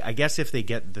 I guess if they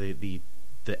get the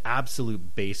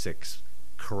absolute basics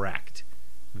correct,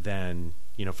 then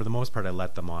for the most part I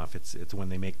let them off. It's when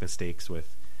they make mistakes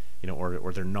with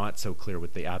or they're not so clear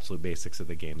with the absolute basics of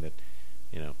the game that,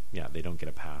 they don't get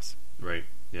a pass. Right.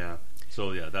 Yeah.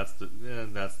 So that's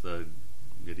the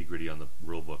nitty gritty on the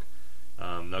rule book.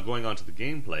 Now going on to the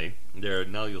gameplay,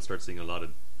 now you'll start seeing a lot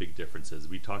of big differences.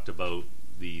 We talked about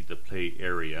the play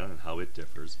area and how it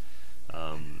differs.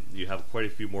 You have quite a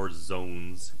few more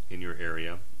zones in your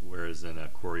area, whereas in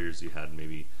Couriers you had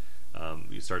maybe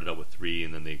you started out with 3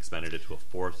 and then they expanded it to a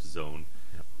 4th zone.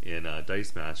 Yep. In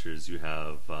Dice Masters you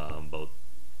have about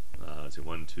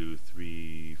 1, 2,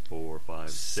 3, 4, 5,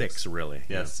 6 really.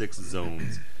 Yeah, 6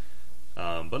 zones.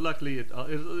 But luckily it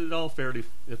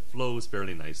flows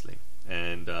fairly nicely.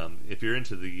 And if you're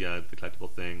into the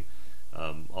collectible thing,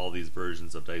 all these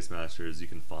versions of Dice Masters, you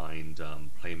can find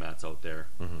play mats out there.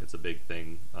 Mm-hmm. It's a big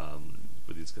thing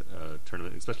with these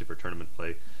tournament, especially for tournament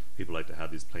play. People like to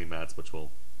have these play mats, which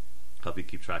will help you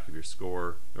keep track of your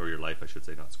score, or your life, I should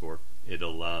say, not score.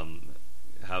 It'll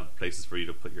have places for you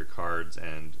to put your cards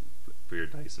and for your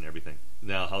dice and everything.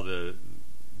 Now, how the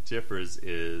differs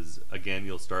is, again,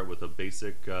 you'll start with a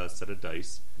basic set of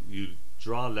dice. You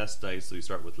draw less dice, so you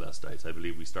start with less dice. I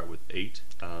believe we start with 8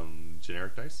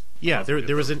 generic dice. Yeah,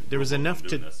 there was enough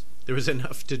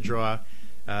to draw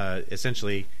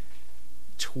essentially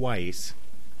twice.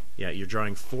 Yeah, you're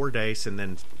drawing 4 dice, and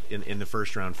then in the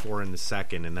first round, 4 in the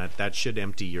second, and that should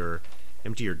empty your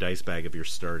dice bag of your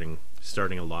starting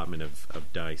allotment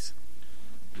of dice.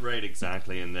 Right,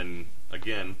 exactly. And then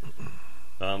again,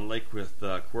 like with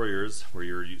Couriers, where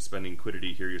you're spending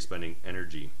quiddity, here you're spending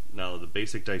energy. Now, the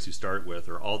basic dice you start with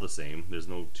are all the same. There's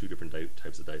no 2 different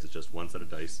types of dice. It's just one set of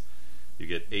dice. You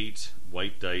get 8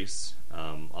 white dice.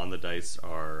 On the dice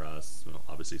are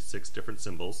obviously 6 different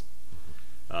symbols.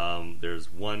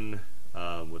 There's one,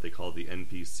 what they call the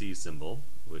NPC symbol,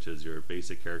 which is your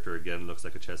basic character. Again, looks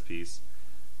like a chess piece.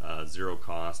 0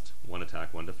 cost, 1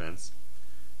 attack, 1 defense.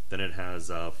 Then it has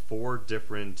 4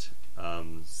 different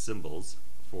symbols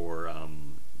for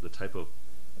the type of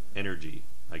energy,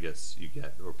 I guess, you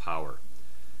get, or power.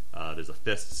 There's a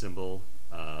fist symbol,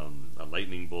 a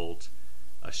lightning bolt,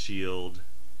 a shield,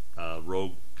 a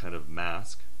rogue kind of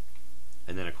mask,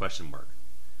 and then a question mark.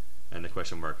 And the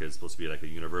question mark is supposed to be like a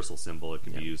universal symbol. It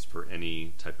can be used for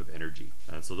any type of energy.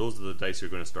 And so those are the dice you're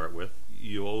going to start with.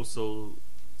 You also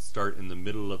start in the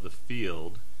middle of the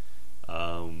field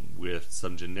with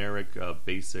some generic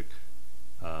basic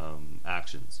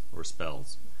actions or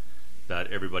spells that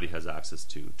everybody has access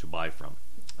to buy from.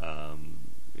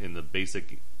 In the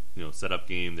basic setup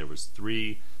game, there was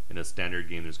 3. In a standard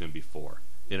game, there's going to be 4.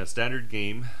 In a standard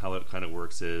game, how it kind of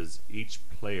works is each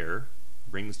player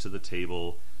brings to the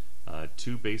table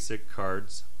 2 basic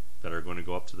cards that are going to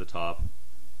go up to the top,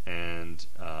 and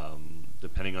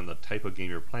depending on the type of game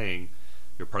you're playing,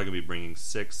 you're probably going to be bringing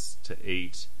 6 to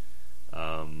 8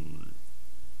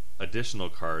 additional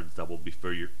cards that will be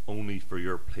only for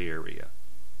your play area.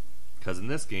 Because in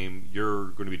this game, you're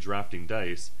going to be drafting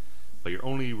dice, but you're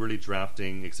only really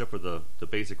drafting, except for the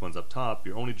basic ones up top,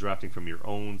 you're only drafting from your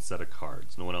own set of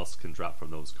cards. No one else can draft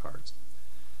from those cards.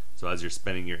 So as you're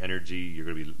spending your energy, you're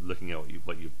going to be looking at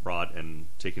what you've brought and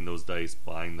taking those dice,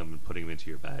 buying them, and putting them into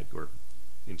your bag, or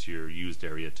into your used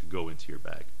area to go into your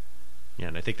bag. Yeah,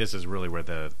 and I think this is really where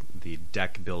the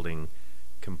deck building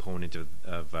component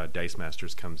of Dice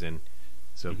Masters comes in.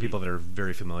 So people that are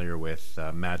very familiar with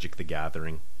Magic the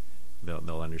Gathering,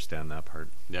 they'll understand that part.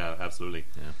 Yeah, absolutely.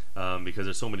 Yeah. Because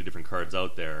there's so many different cards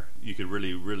out there, you could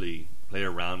really, really play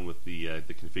around with the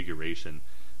configuration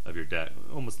of your deck,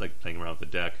 almost like playing around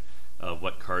with the deck of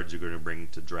what cards you're going to bring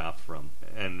to draft from.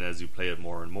 And as you play it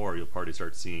more and more, you'll probably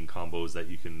start seeing combos that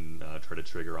you can try to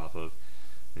trigger off of.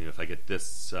 If I get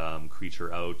this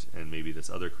creature out and maybe this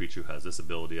other creature has this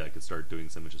ability, I could start doing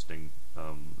some interesting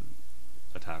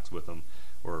attacks with them,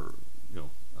 or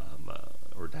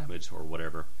or damage or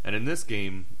whatever. And in this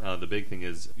game, the big thing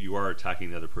is you are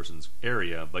attacking the other person's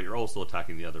area, but you're also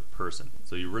attacking the other person.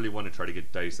 So you really want to try to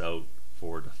get dice out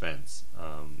for defense,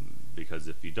 because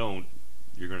if you don't,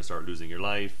 you're going to start losing your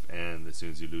life, and as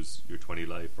soon as you lose your 20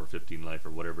 life or 15 life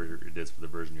or whatever it is for the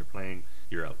version you're playing,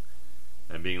 you're out.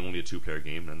 And being only a 2-player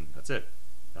game, then that's it.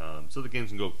 So the games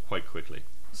can go quite quickly.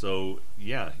 So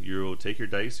yeah, you'll take your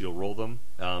dice, you'll roll them,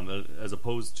 as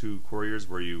opposed to Couriers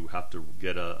where you have to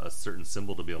get a certain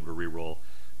symbol to be able to re-roll.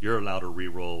 You're allowed to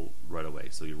re-roll right away.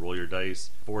 So you roll your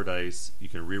dice, 4 dice, you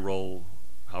can re-roll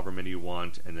however many you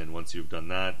want, and then once you've done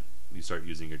that, you start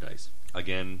using your dice.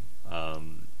 Again,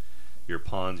 your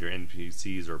pawns, your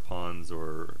NPCs or pawns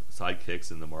or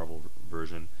sidekicks in the Marvel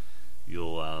version,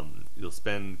 you'll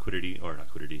spend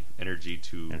energy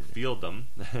to field them.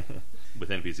 With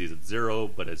NPCs at 0,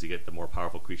 but as you get the more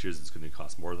powerful creatures, it's going to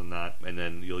cost more than that. And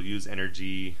then you'll use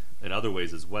energy in other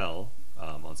ways as well,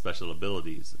 on special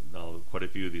abilities. Now, quite a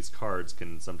few of these cards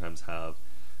can sometimes have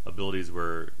abilities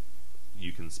where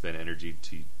you can spend energy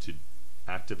to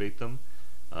activate them,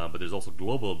 but there's also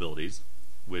global abilities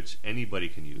which anybody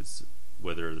can use,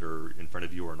 whether they're in front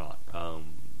of you or not,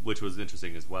 which was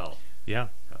interesting as well. Yeah,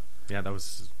 that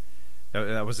was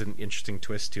an interesting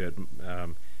twist to it.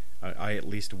 I at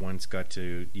least once got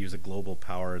to use a global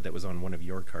power that was on one of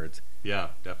your cards. Yeah,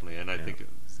 definitely, and I think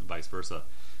it's vice versa.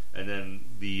 And then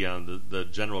the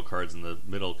general cards in the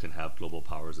middle can have global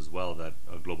powers as well, that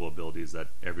global abilities that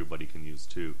everybody can use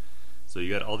too. So you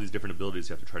got all these different abilities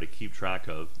you have to try to keep track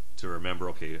of to remember,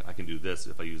 okay, I can do this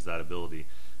if I use that ability,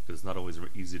 because it's not always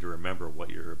easy to remember what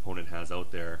your opponent has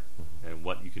out there and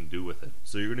what you can do with it.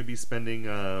 So you're going to be spending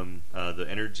the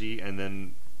energy, and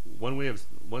then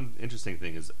one interesting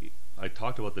thing is I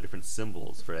talked about the different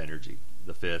symbols for energy: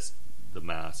 the fist, the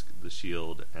mask, the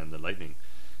shield, and the lightning.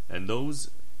 And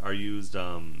those are used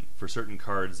for certain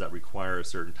cards that require a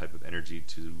certain type of energy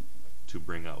to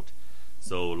bring out.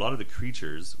 So a lot of the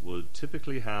creatures will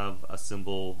typically have a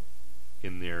symbol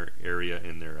in their area,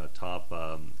 in their top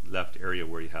left area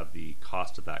where you have the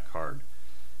cost of that card.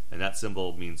 And that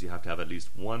symbol means you have to have at least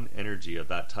one energy of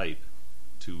that type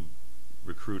to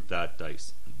recruit that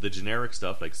dice. The generic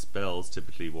stuff like spells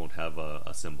typically won't have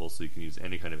a symbol, so you can use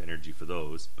any kind of energy for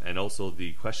those. And also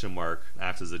the question mark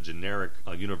acts as a generic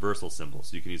universal symbol,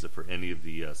 so you can use it for any of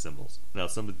the symbols. Now,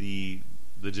 some of the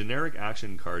generic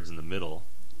action cards in the middle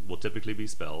will typically be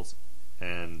spells,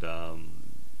 and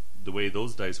the way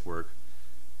those dice work,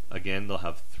 again, they'll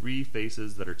have 3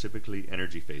 faces that are typically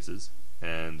energy faces,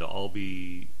 and they'll all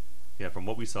be, from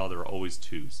what we saw, there are always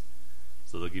 2s.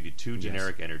 So they'll give you 2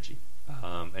 generic energy,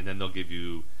 and then they'll give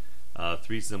you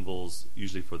 3 symbols,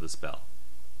 usually for the spell,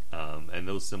 and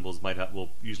those symbols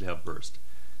will usually have burst.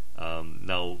 And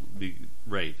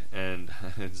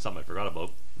it's something I forgot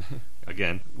about.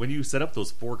 Again, when you set up those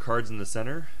 4 cards in the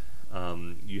center,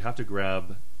 you have to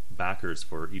grab backers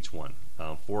for each one,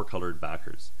 4 colored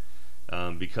backers,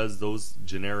 because those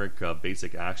generic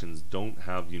basic actions don't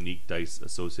have unique dice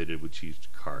associated with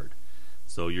each card.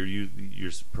 So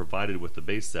you're provided with the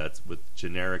base sets with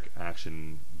generic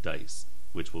action dice,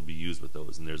 which will be used with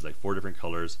those. And there's like 4 different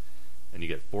colors, and you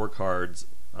get 4 cards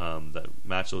that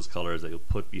match those colors that you'll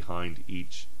put behind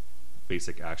each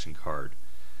basic action card.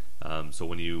 So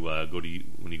when you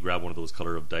when you grab one of those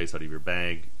color of dice out of your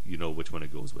bag, you know which one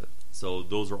it goes with. So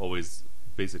those are always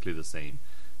basically the same.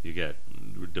 You get,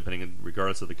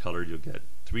 regardless of the color, you'll get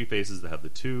 3 faces that have the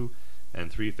 2,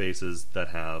 and 3 faces that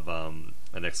have an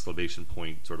exclamation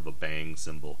point, sort of a bang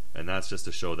symbol, and that's just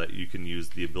to show that you can use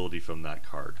the ability from that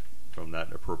card, from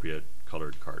that appropriate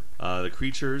colored card. The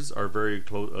creatures are very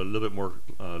a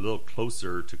little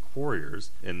closer to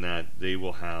warriors in that they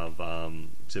will have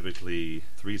typically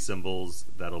 3 symbols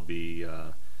that'll be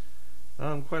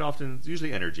quite often, it's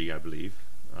usually energy, I believe.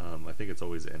 I think it's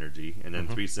always energy, and then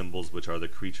 3 symbols which are the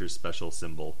creature's special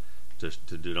symbol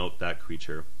to denote that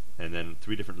creature, and then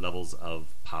 3 different levels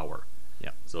of power.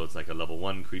 Yeah. So it's like a level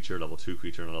 1 creature, level 2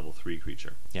 creature, and a level 3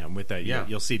 creature. Yeah, and with that,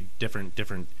 you'll see different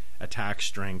attack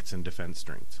strengths and defense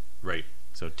strengths. Right.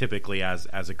 So typically, as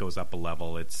it goes up a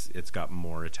level, it's got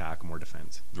more attack, more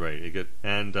defense. Right.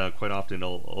 Quite often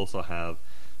it'll also have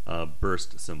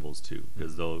burst symbols too,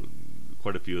 because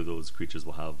quite a few of those creatures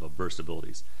will have burst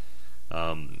abilities.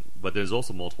 But there's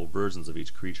also multiple versions of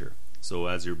each creature. So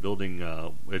as you're building,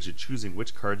 as you're choosing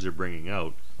which cards you're bringing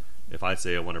out, if I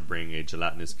say I want to bring a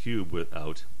gelatinous cube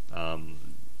out,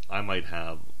 I might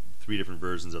have 3 different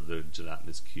versions of the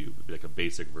gelatinous cube. It'd be like a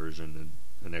basic version,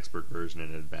 an expert version,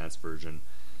 and an advanced version.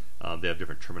 They have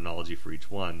different terminology for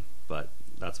each one, but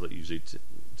that's what usually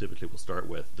typically we'll start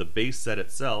with. The base set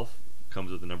itself comes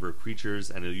with a number of creatures,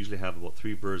 and it'll usually have about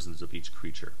 3 versions of each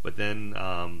creature. But then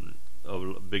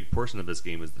a big portion of this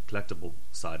game is the collectible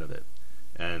side of it.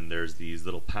 And there's these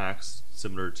little packs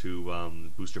similar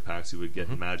to booster packs you would get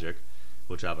in Magic,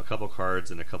 which have a couple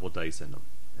cards and a couple dice in them.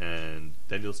 And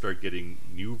then you'll start getting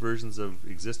new versions of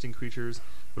existing creatures,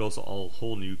 but also all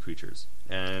whole new creatures.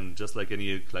 And just like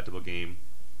any collectible game,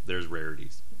 there's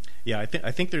rarities. Yeah, I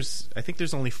think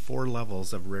there's only 4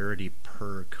 levels of rarity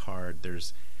per card.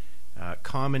 There's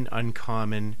common,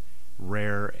 uncommon,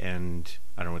 rare, and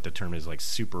I don't know what the term is, like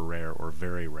super rare or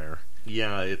very rare.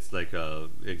 Yeah, it's like I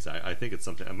think it's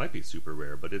something. It might be super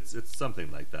rare, but it's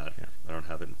something like that. Yeah. I don't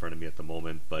have it in front of me at the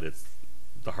moment, but it's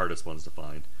the hardest ones to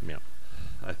find. Yeah.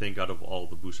 I think out of all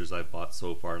the boosters I've bought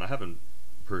so far, and I haven't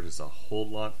purchased a whole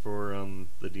lot for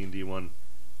the D&D one,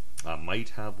 I might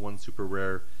have one super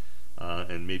rare,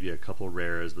 and maybe a couple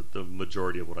rares, but the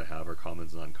majority of what I have are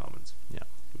commons and uncommons. Yeah.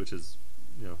 Which is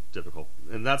difficult.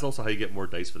 And that's also how you get more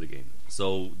dice for the game.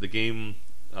 So the game,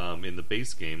 in the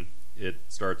base game, it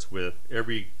starts with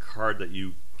every card that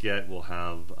you get will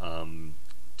have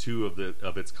 2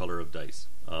 of its color of dice,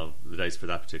 the dice for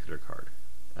that particular card,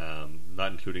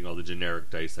 not including all the generic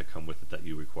dice that come with it that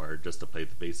you require just to play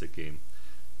the basic game.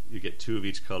 You get 2 of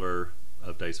each color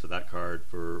of dice for that card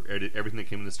for everything that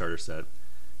came in the starter set,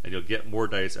 and you'll get more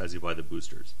dice as you buy the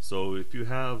boosters. So if you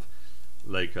have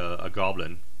like a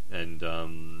goblin and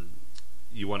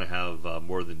you want to have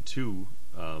more than 2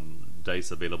 dice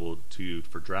available to you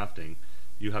for drafting,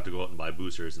 you have to go out and buy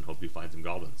boosters and hope you find some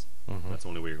goblins. That's the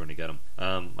only way you're going to get them.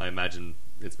 I imagine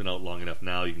it's been out long enough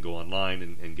now. You can go online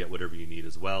and get whatever you need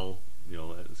as well,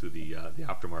 through the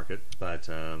aftermarket. But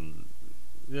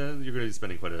you're going to be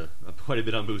spending quite a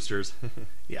bit on boosters.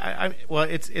 Yeah, well,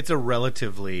 it's a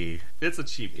relatively... It's a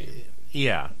cheap game.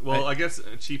 Yeah. Well, I guess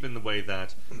cheap in the way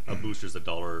that a booster's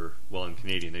 $1. Well, in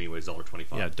Canadian, anyways,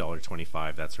 $1.25. Yeah,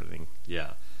 $1.25, that sort of thing.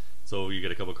 Yeah. So you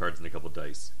get a couple cards and a couple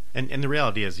dice. And the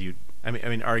reality is, I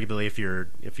mean, arguably, if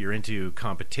you're into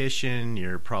competition,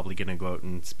 you're probably going to go out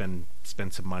and spend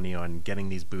some money on getting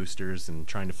these boosters and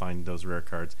trying to find those rare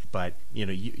cards. But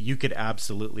you could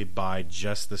absolutely buy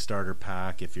just the starter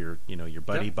pack if your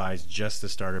buddy buys just the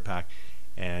starter pack,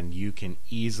 and you can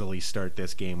easily start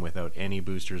this game without any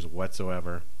boosters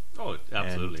whatsoever. Oh,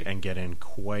 absolutely. And get in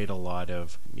quite a lot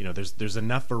of, there's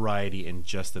enough variety in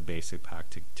just the basic pack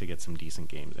to get some decent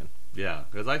games in. Yeah,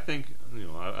 because I think,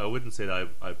 I wouldn't say that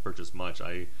I've purchased much.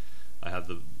 I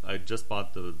just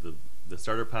bought the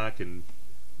starter pack and,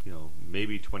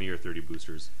 maybe 20 or 30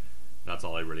 boosters. That's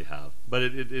all I really have.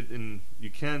 But you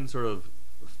can sort of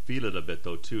feel it a bit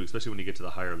though too, especially when you get to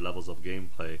the higher levels of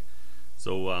gameplay.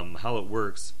 So how it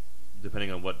works, depending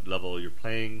on what level you're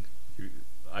playing,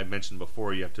 I mentioned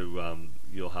before, you have to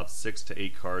you'll have 6 to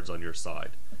 8 cards on your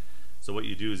side. So what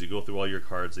you do is you go through all your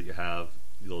cards that you have.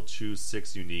 You'll choose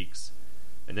 6 uniques,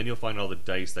 and then you'll find all the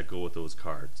dice that go with those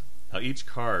cards. Now each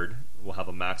card will have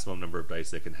a maximum number of dice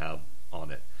they can have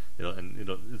on it.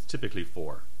 It's typically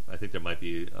 4. I think there might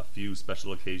be a few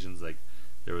special occasions, like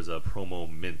there was a promo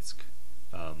Minsk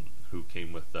who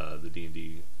came with the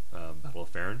D&D Battle of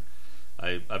Farron.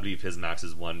 I believe his max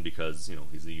is 1 because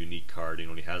he's a unique card and he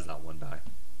only has that 1 die.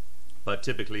 But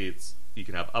typically you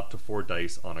can have up to 4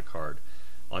 dice on a card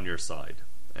on your side.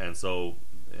 And so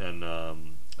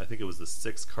I think it was the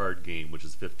 6-card game, which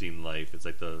is 15 life. It's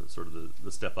like the sort of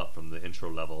the step up from the intro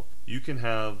level. You can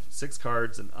have 6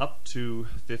 cards and up to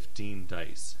 15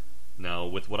 dice. Now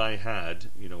with what I had,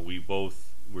 we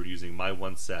both were using my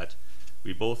 1 set.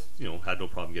 We both, had no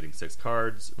problem getting 6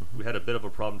 cards. Mm-hmm. We had a bit of a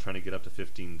problem trying to get up to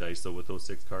 15 dice, though, with those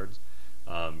 6 cards.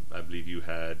 I believe you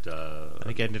had... I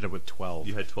think I ended up with 12.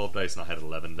 You had 12 dice, and I had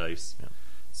 11 dice. Yeah.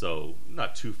 So,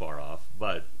 not too far off.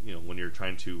 But, when you're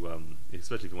trying to...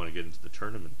 especially if you want to get into the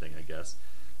tournament thing, I guess,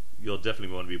 you'll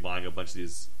definitely want to be buying a bunch of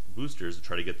these boosters to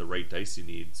try to get the right dice you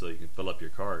need so you can fill up your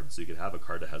card. So you can have a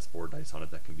card that has 4 dice on it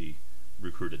that can be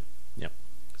recruited. Yep.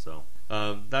 So...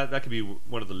 that could be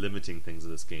one of the limiting things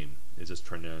of this game, is just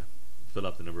trying to fill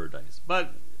up the number of dice.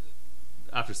 But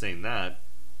after saying that,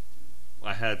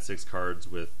 I had 6 cards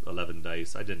with 11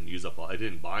 dice. I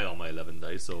didn't buy all my 11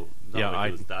 dice, so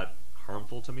it was that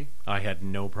harmful to me. I had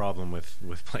no problem with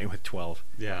playing with 12.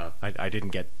 Yeah, I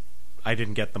didn't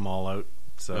get them all out.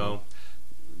 So no,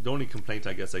 the only complaint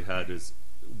I guess I had is,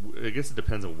 I guess it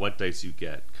depends on what dice you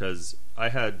get, because I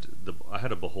had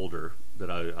a beholder that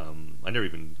I never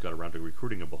even got around to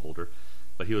recruiting a beholder,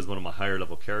 but he was one of my higher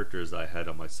level characters I had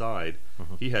on my side.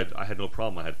 Mm-hmm. I had no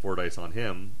problem. I had 4 dice on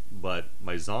him, but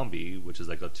my zombie, which is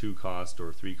like a 2-cost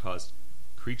or 3-cost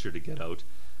creature to get out,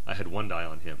 I had 1 die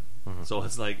on him. Mm-hmm. So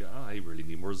it's like, I really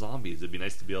need more zombies. It'd be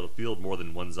nice to be able to field more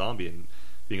than 1 zombie, and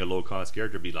being a low cost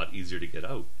character would be a lot easier to get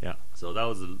out. Yeah. So that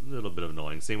was a little bit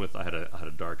annoying. Same with I had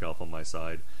a dark elf on my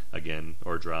side again,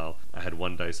 or drow. I had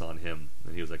 1 dice on him,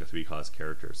 and he was like a 3-cost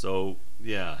character. So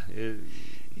yeah.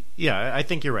 Yeah, I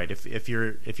think you're right. If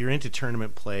you're into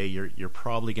tournament play, you're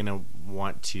probably going to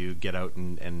want to get out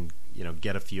and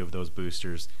get a few of those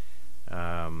boosters,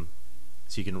 so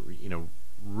you can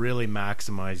really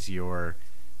maximize your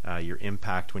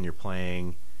impact when you're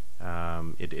playing.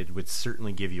 It would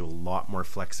certainly give you a lot more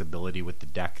flexibility with the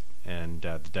deck and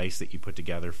the dice that you put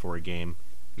together for a game.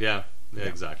 Yeah,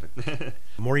 exactly. The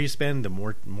more you spend, the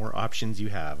more options you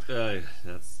have.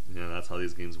 That's how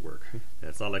these games work.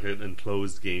 It's not like an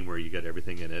enclosed game where you get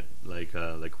everything in it, like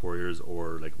Warriors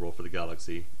or like Roll for the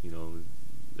Galaxy.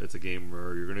 It's a game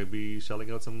where you're going to be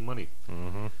shelling out some money.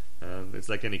 Mm-hmm. It's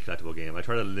like any collectible game. I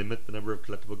try to limit the number of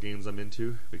collectible games I'm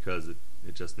into because it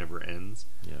just never ends.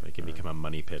 Yeah, it can become a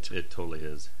money pit. It totally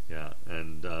is. Yeah,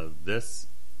 and this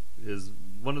is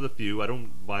one of the few. I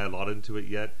don't buy a lot into it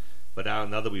yet, but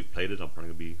now that we've played it, I'm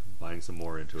probably going to be buying some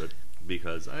more into it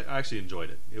because I actually enjoyed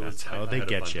it. That's how they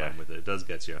get you. With it. It does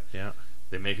get you. Yeah.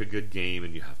 They make a good game,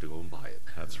 and you have to go and buy it.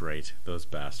 That's right. Those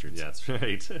bastards. Yeah, that's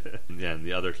right. Yeah, and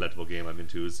the other collectible game I'm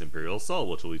into is Imperial Assault,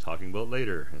 which we'll be talking about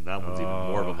later. And that one's even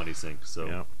more of a money sink. So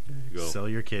yeah. there you go. Sell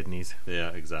your kidneys. Yeah,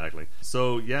 exactly.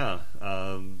 So, yeah.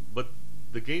 But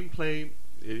the gameplay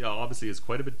obviously is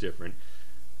quite a bit different.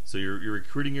 So you're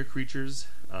recruiting your creatures.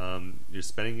 You're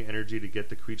spending energy to get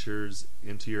the creatures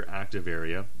into your active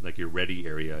area, like your ready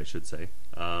area, I should say.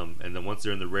 And then once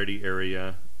they're in the ready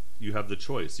area, you have the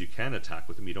choice. You can attack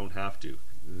with them. You don't have to.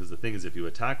 Because the thing is, if you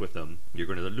attack with them, you're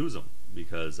going to lose them.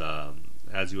 Because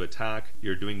as you attack,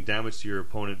 you're doing damage to your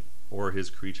opponent or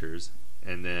his creatures.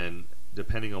 And then,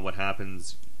 depending on what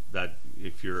happens, that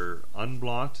if you're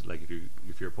unblocked, like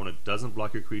if your opponent doesn't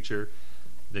block your creature,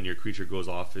 then your creature goes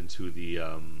off into the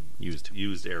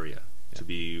used area to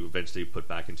be eventually put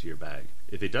back into your bag.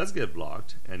 If it does get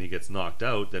blocked and he gets knocked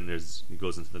out, then he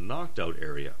goes into the knocked out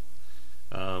area.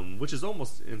 Which is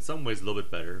almost, in some ways, a little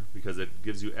bit better because it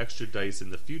gives you extra dice in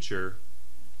the future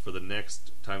for the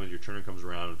next time your turn comes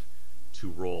around to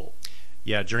roll.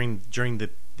 Yeah, during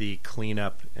the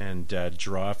cleanup and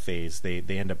draw phase, they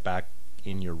end up back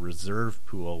in your reserve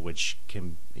pool, which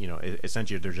can,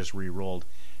 essentially they're just re-rolled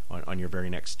on your very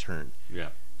next turn. Yeah.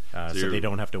 So they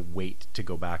don't have to wait to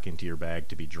go back into your bag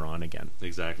to be drawn again.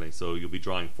 Exactly. So you'll be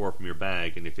drawing 4 from your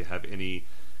bag, and if you have any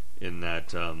in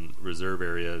that reserve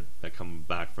area that come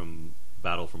back from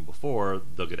battle from before,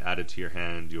 they'll get added to your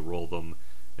hand. You'll roll them,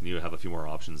 and you have a few more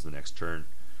options the next turn,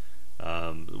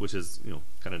 which is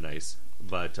kind of nice.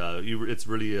 But it's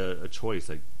really a choice.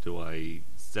 Like, do I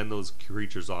send those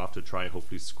creatures off to try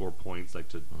hopefully score points, like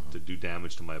to do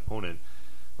damage to my opponent,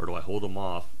 or do I hold them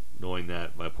off, knowing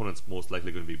that my opponent's most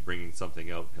likely going to be bringing something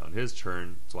out on his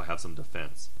turn, so I have some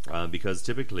defense. Because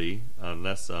typically,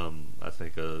 unless I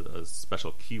think a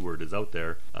special keyword is out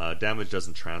there, damage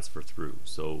doesn't transfer through.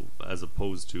 So as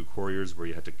opposed to Couriers, where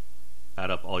you have to add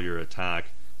up all your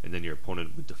attack, and then your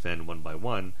opponent would defend one by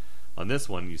one, on this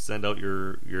one, you send out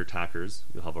your attackers,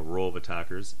 you'll have a row of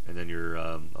attackers, and then your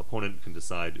opponent can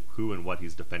decide who and what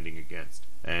he's defending against.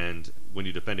 And when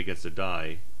you defend against a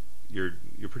die, you're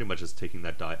pretty much just taking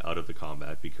that die out of the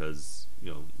combat because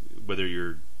whether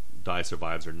your die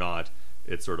survives or not,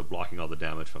 it's sort of blocking all the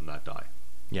damage from that die.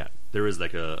 Yeah, there is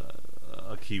like a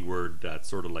keyword that's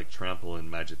sort of like trample in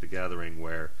Magic the Gathering,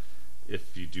 where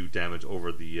if you do damage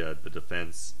over the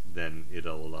defense, then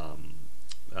it'll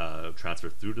transfer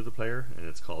through to the player, and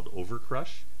it's called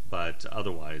Overcrush. But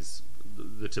otherwise,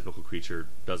 the typical creature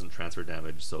doesn't transfer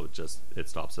damage, so it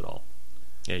stops it all.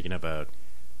 Yeah, you can have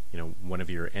one of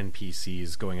your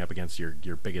NPCs going up against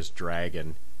your biggest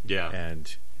dragon. Yeah.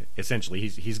 And essentially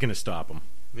he's going to stop him.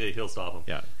 Yeah, he'll stop him.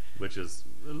 Yeah. Which is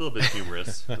a little bit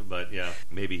humorous, but yeah,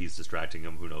 maybe he's distracting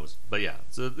him, who knows. But yeah,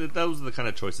 so those are the kind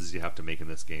of choices you have to make in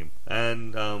this game.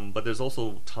 And but there's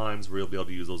also times where you'll be able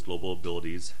to use those global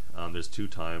abilities. There's 2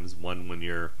 times. One when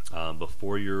you're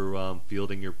before you're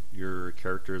fielding your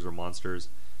characters or monsters,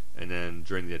 and then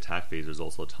during the attack phase there's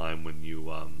also a time when you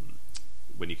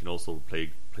can also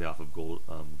play off of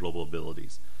global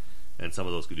abilities, and some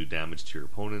of those could do damage to your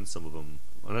opponents. Some of them,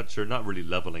 I'm not sure, not really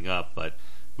leveling up, but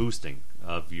boosting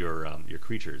of your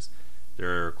creatures.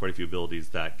 There are quite a few abilities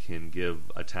that can give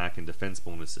attack and defense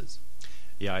bonuses.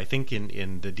 Yeah, I think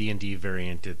in the D&D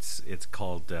variant, it's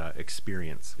called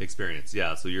experience. Experience,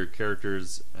 yeah. So your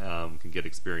characters can get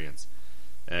experience,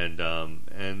 and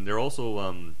there are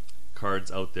also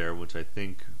cards out there which I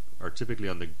think are typically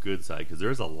on the good side, because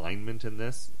there is alignment in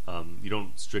this. You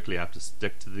don't strictly have to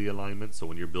stick to the alignment, so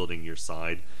when you're building your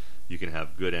side, you can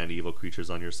have good and evil creatures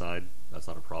on your side. That's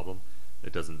not a problem.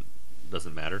 It doesn't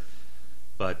matter.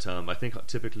 But I think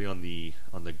typically on the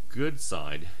good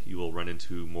side, you will run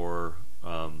into more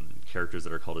characters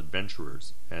that are called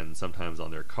adventurers, and sometimes on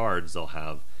their cards they'll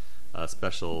have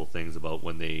special things about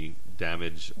when they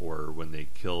damage or when they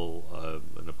kill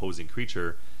an opposing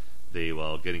creature, they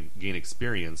will gain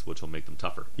experience, which will make them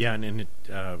tougher. Yeah, and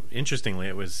interestingly,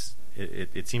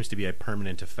 it seems to be a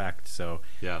permanent effect. So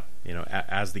yeah,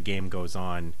 as the game goes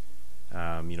on,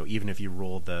 even if you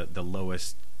roll the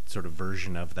lowest sort of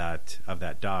version of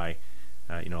that die,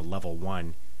 level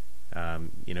 1,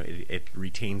 it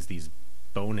retains these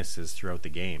bonuses throughout the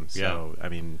game. So I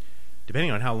mean,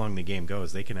 depending on how long the game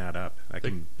goes, they can add up.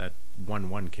 That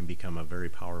 1/1 can become a very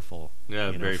powerful,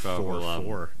 very powerful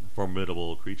 4/4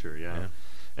 formidable creature. Yeah.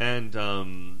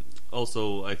 And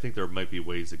also, I think there might be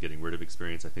ways of getting rid of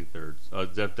experience. I think there's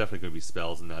definitely going to be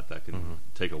spells in that can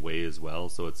take away as well.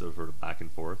 So it's a sort of back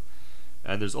and forth.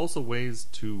 And there's also ways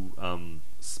to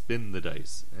spin the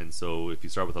dice. And so if you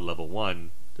start with a level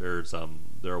 1, there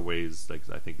are ways, like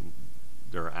I think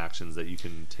there are actions that you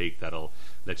can take that'll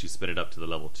let you spin it up to the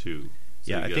level 2.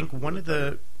 So I think one of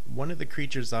the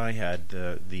creatures I had,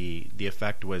 the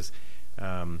effect was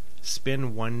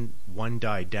spin one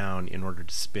die down in order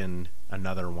to spin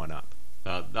another one up.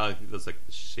 I think that's like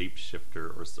the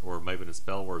shapeshifter, or it might have been a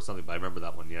spell or something. But I remember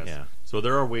that one. Yes. Yeah. So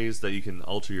there are ways that you can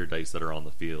alter your dice that are on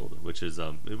the field, which is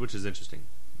interesting.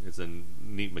 It's a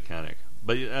neat mechanic.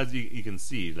 But as you can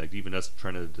see, like even us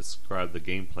trying to describe the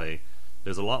gameplay,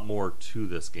 there's a lot more to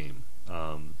this game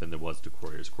than there was to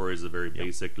Quarriors. Quarriors is a very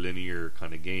basic linear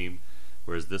kind of game,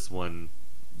 whereas this one,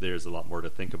 there's a lot more to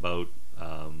think about.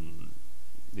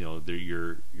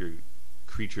 Your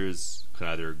creatures can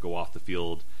either go off the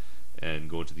field and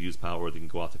go into the use pile, or they can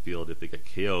go off the field if they get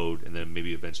KO'd and then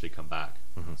maybe eventually come back.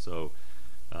 Mm-hmm. So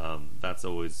that's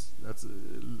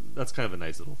kind of a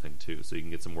nice little thing too. So you can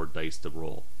get some more dice to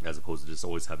roll as opposed to just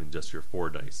always having just your 4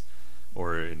 dice.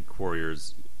 Or in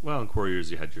Quarriors,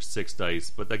 you had your 6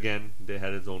 dice, but again, they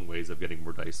had its own ways of getting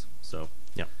more dice. So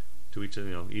to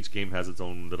each game has its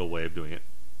own little way of doing it.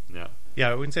 Yeah,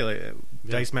 I wouldn't say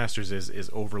Dice Masters is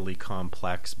overly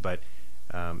complex, but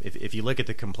if you look at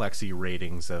the complexity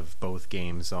ratings of both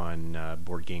games on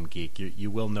Board Game Geek,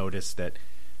 you will notice that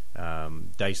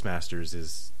Dice Masters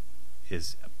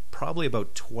is probably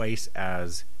about twice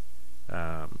as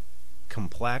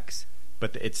complex,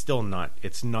 but it's still not.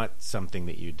 It's not something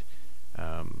that you'd,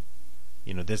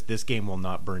 this game will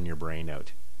not burn your brain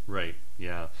out. Right.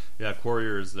 Yeah.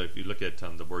 Quarriors. If you look at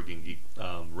the Board Game Geek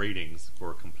ratings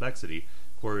for complexity,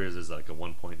 Quarriors is like a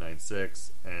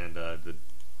 1.96, and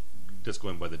just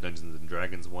going by the Dungeons and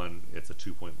Dragons one, it's a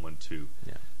 2.12.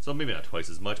 Yeah. So maybe not twice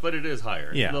as much, but it is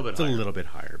higher. Yeah, a little bit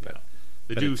higher. But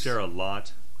they do share a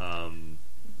lot.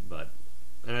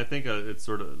 And I think it's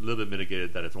sort of a little bit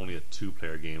mitigated that it's only a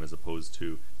 2-player game as opposed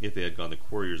to if they had gone the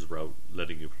Quarriors route,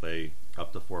 letting you play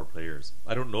up to 4 players.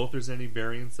 I don't know if there's any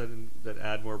variants that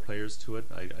add more players to it.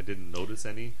 I didn't notice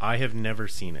any. I have never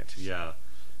seen it. Yeah.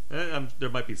 And there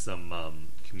might be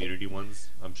some community ones.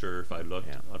 I'm sure if I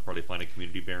looked, I'd probably find a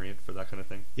community variant for that kind of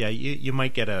thing. Yeah, you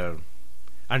might get I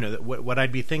don't know, what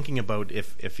I'd be thinking about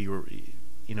if you were,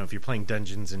 if you're playing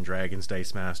Dungeons and Dragons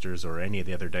Dice Masters or any of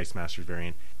the other Dice Masters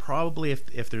variant, probably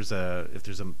if there's a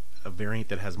variant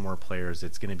that has more players,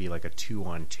 it's going to be like a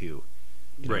 2-on-2.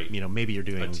 Right. Maybe you're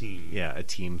doing a team. Yeah, a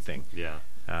team thing. Yeah.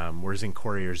 Whereas in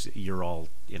Quarriors, you're all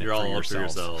in it for yourselves. For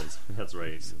yourselves. That's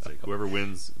right. It's like whoever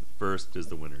wins first is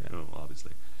the winner. Yeah.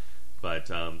 Obviously. But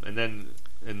and then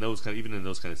in those kind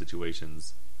of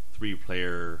situations,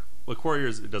 3-player. Well,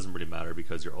 Quarriors, it doesn't really matter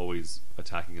because you're always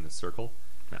attacking in a circle.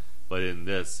 Yeah. But in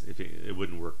this, it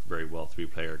wouldn't work very well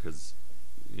 3-player because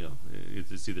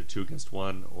it's either 2 against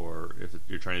 1, or if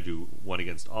you're trying to do 1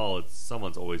 against all,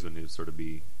 someone's always going to sort of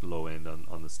be low end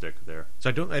on the stick there. So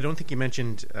I don't think you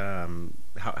mentioned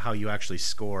how you actually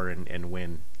score and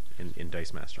win in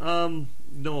Dice Master.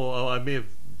 No, I may have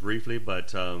briefly,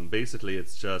 but basically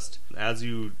it's just as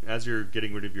you're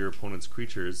getting rid of your opponent's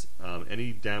creatures,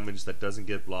 any damage that doesn't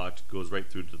get blocked goes right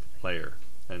through to the player,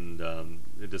 and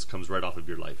it just comes right off of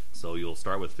your life. So you'll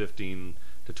start with 15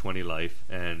 to 20 life,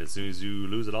 and as soon as you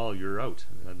lose it all, you're out,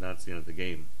 and that's the end of the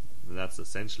game. And that's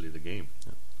essentially the game.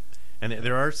 Yeah. And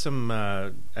there are some.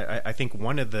 I think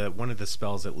one of the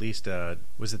spells, at least,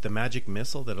 was it the magic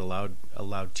missile that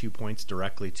allowed 2 points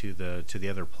directly to the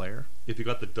other player. If you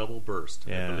got the double burst,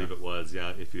 I believe it was.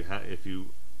 Yeah, if you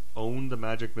own the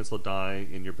magic missile die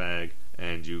in your bag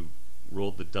and you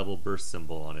rolled the double burst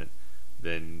symbol on it,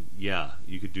 then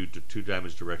you could do 2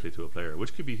 damage directly to a player,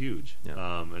 which could be huge.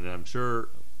 Yeah. And I'm sure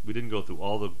we didn't go through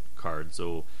all the cards,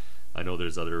 so I know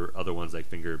there's other ones like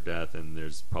Finger of Death, and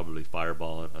there's probably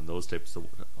Fireball and those types of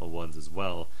ones as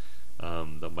well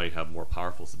that might have more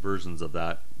powerful versions of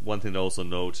that. One thing to also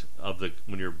note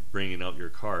when you're bringing out your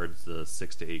cards, the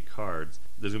 6 to 8 cards,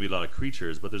 there's going to be a lot of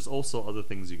creatures, but there's also other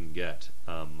things you can get.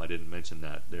 I didn't mention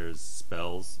that. There's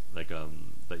spells like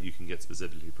that you can get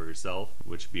specifically for yourself,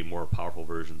 which would be more powerful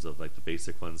versions of like the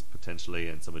basic ones potentially,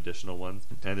 and some additional ones.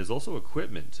 And there's also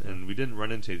equipment, and we didn't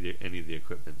run into any of the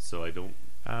equipment, so I don't.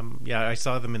 I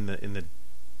saw them in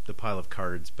the pile of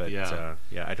cards, but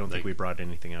I don't think we brought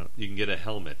anything out. You can get a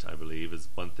helmet, I believe, is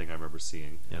one thing I remember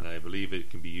seeing, and I believe it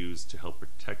can be used to help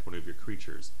protect one of your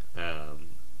creatures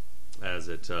as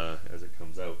it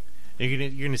comes out. You're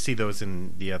going to see those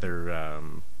in the other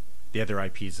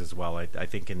IPs as well. I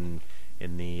think in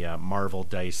the Marvel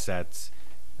dice sets,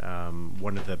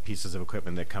 one of the pieces of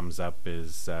equipment that comes up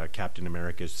is Captain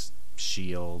America's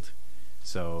shield.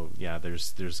 So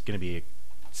there's going to be a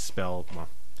spell. Well,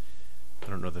 I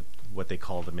don't know what they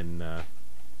call them in the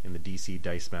DC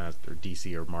Dice Master or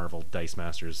DC or Marvel Dice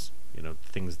Masters.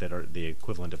 Things that are the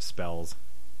equivalent of spells.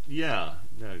 Yeah,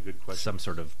 good question.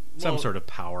 Some sort of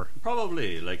power.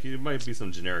 Probably, like there might be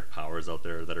some generic powers out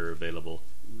there that are available.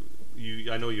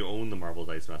 I know you own the Marvel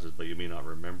Dice Masters, but you may not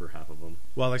remember half of them.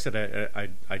 Well, like I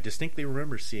said, I distinctly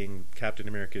remember seeing Captain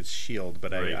America's shield,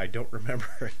 but right. I don't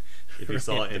remember if you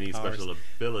saw any special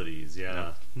abilities.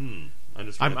 Yeah.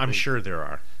 I'm sure there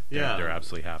are. Yeah, there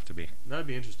absolutely have to be. That'd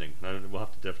be interesting. We'll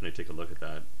have to definitely take a look at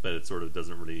that. But it sort of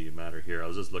doesn't really matter here. I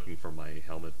was just looking for my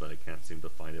helmet, but I can't seem to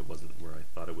find it. It wasn't where I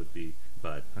thought it would be.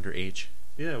 But under H.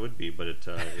 Yeah, it would be, but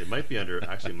it might be under.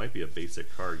 Actually, it might be a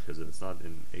basic card because if it's not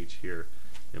in H here,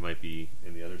 it might be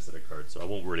in the other set of cards. So I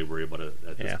won't really worry about it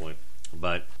at this point.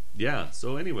 But yeah.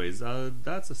 So, anyways,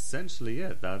 that's essentially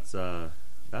it. That's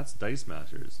Dice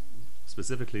Masters,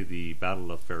 specifically the Battle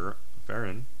of Faerun.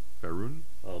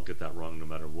 I'll get that wrong no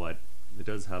matter what. It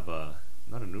does have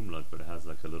not an umlaut, but it has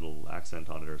like a little accent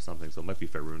on it or something, so it might be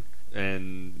Faerun.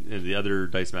 And the other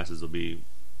Dice Masters will be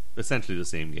essentially the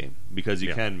same game because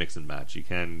you can mix and match. You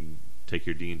can take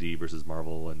your D&D versus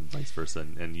Marvel and vice versa,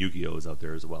 and Yu-Gi-Oh is out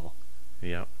there as well.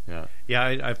 Yeah.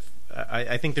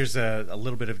 I think there's a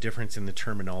little bit of difference in the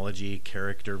terminology,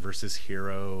 character versus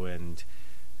hero, and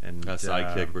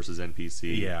sidekick versus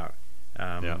NPC. Yeah.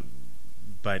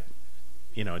 But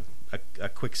a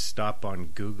quick stop on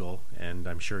Google, and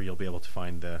I'm sure you'll be able to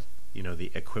find the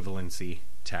equivalency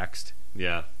text.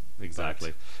 Yeah,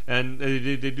 exactly. And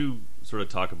they do sort of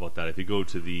talk about that. If you go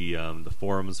to the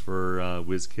forums for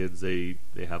WizKids, they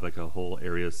have like a whole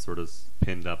area sort of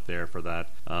pinned up there for that.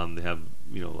 They have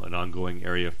an ongoing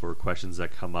area for questions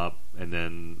that come up, and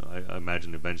then I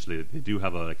imagine eventually they do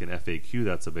have an FAQ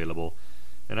that's available.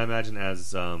 And I imagine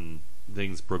as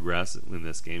things progress in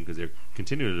this game, because they're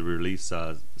continuing to release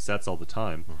sets all the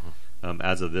time. Mm-hmm.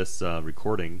 As of this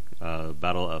recording,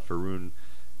 Battle of Faerun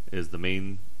is the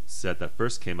main set that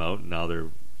first came out. Now they're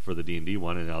for the D&D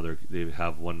one, and now they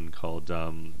have one called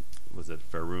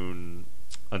Faerun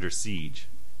Under Siege.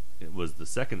 It was the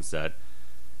second set,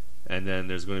 and then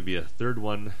there's going to be a third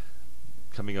one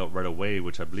coming out right away,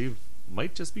 which I believe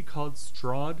might just be called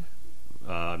Strahd.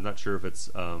 I'm not sure if it's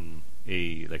a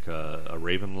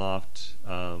Ravenloft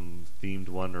themed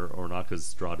one or not,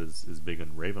 because Strahd is big on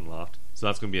Ravenloft. So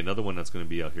that's going to be another one that's going to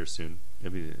be out here soon.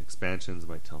 Maybe the expansions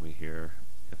might tell me here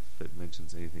if it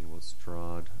mentions anything about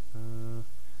Strahd,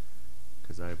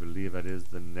 because I believe that is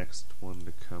the next one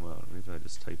to come out. Maybe I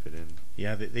just type it in.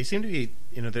 Yeah, they seem to be,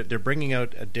 they're bringing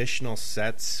out additional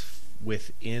sets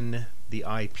within the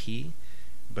IP,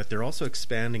 but they're also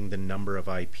expanding the number of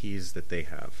IPs that they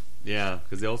have. Yeah,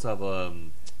 because they also have a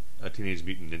Teenage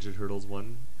Mutant Ninja Turtles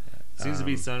one. Seems to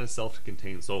be kind of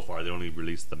self-contained so far. They only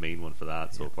released the main one for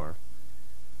that so far.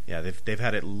 Yeah, they've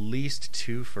had at least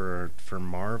 2 for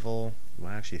Marvel.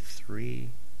 Well, actually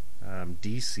 3.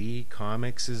 DC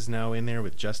Comics is now in there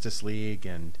with Justice League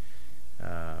and.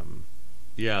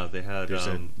 They had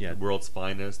the World's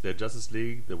Finest. They had Justice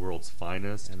League, the World's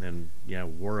Finest, and then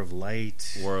War of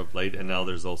Light, and now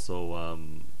there's also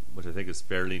which I think is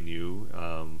fairly new.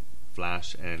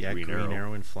 Flash and Green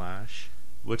Arrow and Flash,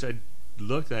 which I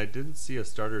looked at, I didn't see a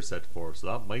starter set for, so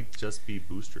that might just be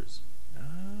boosters.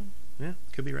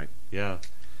 Could be right. Yeah,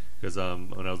 because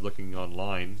when I was looking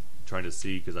online trying to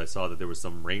see, because I saw that there was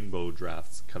some rainbow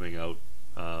drafts coming out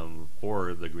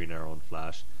for the Green Arrow and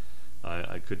Flash,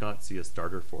 I could not see a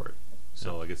starter for it.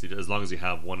 So I guess as long as you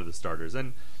have one of the starters,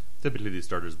 and typically these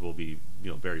starters will be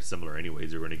very similar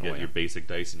anyways. You're going to get your basic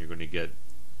dice, and you're going to get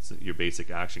your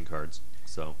basic action cards.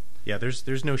 So. Yeah,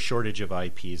 there's no shortage of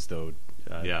IPs though.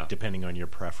 Depending on your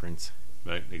preference.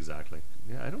 Right, exactly.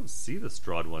 Yeah, I don't see the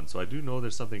Strahd one, so I do know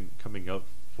there's something coming out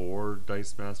for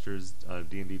Dice Masters,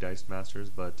 D&D Dice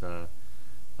Masters, but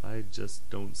I just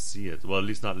don't see it. Well, at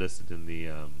least not listed in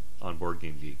the on Board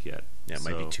Game Geek yet. Yeah, it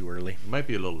might be too early. It might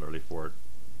be a little early for it,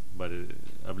 but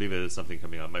I believe it is something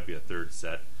coming out. It might be a third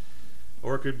set,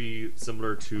 or it could be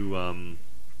similar to.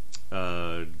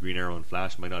 Green Arrow and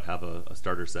Flash might not have a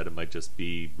starter set. It might just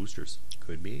be boosters.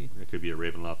 Could be. It could be a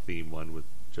Ravenloft theme one with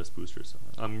just boosters.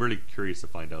 I'm really curious to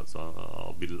find out, so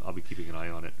I'll be keeping an eye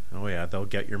on it. Oh yeah, they'll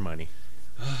get your money.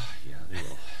 Yeah, they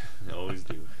will. They always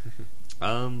do.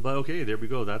 But okay, there we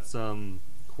go. That's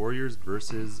Couriers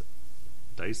versus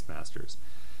Dice Masters.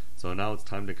 So now it's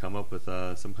time to come up with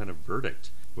some kind of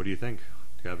verdict. What do you think?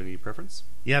 Do you have any preference?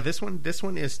 Yeah, this one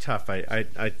is tough.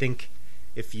 I think.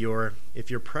 If your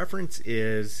preference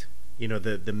is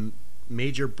the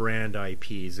major brand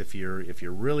IPs, if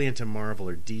you're really into Marvel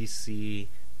or DC,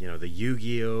 the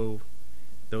Yu-Gi-Oh,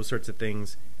 those sorts of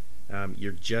things,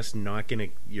 you're not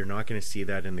gonna see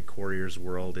that in the Couriers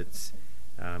world.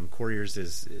 Couriers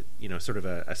is sort of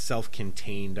a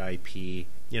self-contained IP.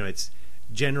 It's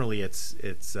generally it's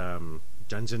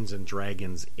Dungeons and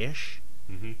Dragons ish.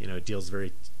 Mm-hmm. It deals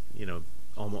very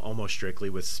almost strictly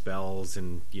with spells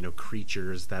and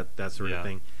creatures, that sort of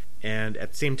thing. And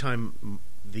at the same time,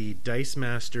 the Dice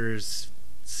Masters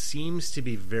seems to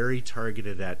be very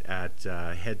targeted at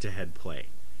head-to-head play.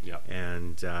 Yeah.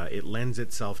 And it lends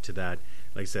itself to that,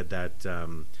 like I said, that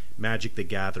Magic the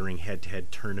Gathering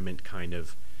head-to-head tournament kind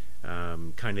of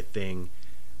thing.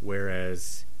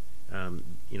 Whereas,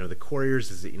 the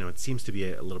Couriers is, it seems to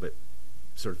be a little bit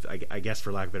sort of, I guess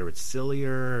for lack of a better word,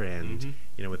 sillier, and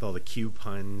with all the Q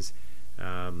puns.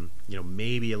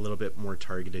 Maybe a little bit more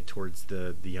targeted towards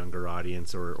the younger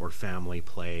audience or family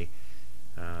play.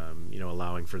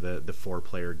 Allowing for the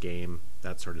 4-player game,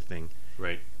 that sort of thing.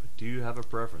 Right. But do you have a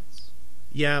preference?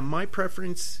 Yeah, my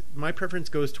preference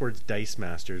goes towards Dice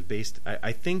Masters.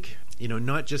 I think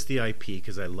not just the IP,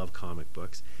 because I love comic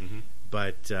books,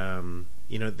 but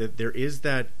there is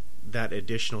that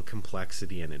additional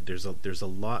complexity in it. There's a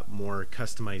lot more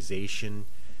customization.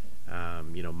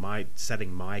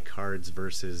 Setting my cards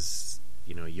versus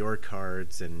your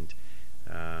cards, and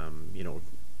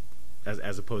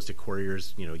as opposed to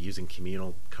Couriers, using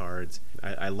communal cards.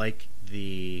 I like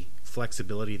the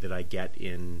flexibility that I get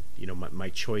in my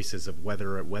choices of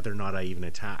whether or not I even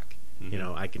attack.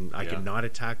 I can not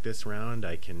attack this round.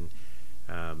 I can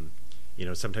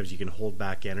sometimes you can hold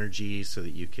back energy so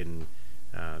that you can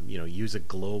use a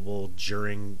global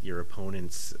during your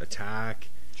opponent's attack.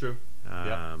 True.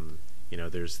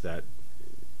 There's that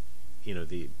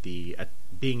the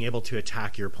being able to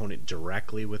attack your opponent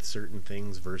directly with certain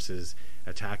things versus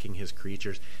attacking his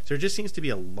creatures. So there just seems to be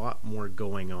a lot more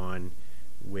going on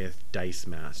with Dice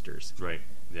Masters. Right.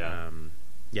 Yeah.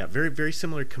 Very, very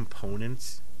similar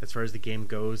components as far as the game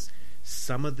goes.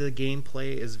 Some of the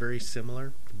gameplay is very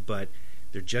similar, but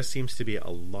there just seems to be a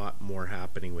lot more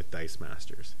happening with Dice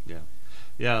Masters. Yeah.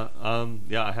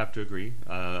 I have to agree.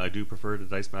 I do prefer the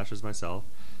Dice Masters myself.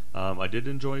 I did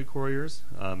enjoy Couriers.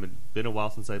 It'd been a while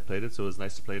since I played it, so it was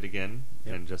nice to play it again,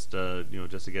 and just to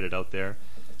get it out there.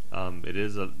 It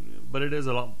is a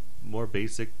lot more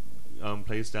basic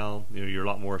play style. You're a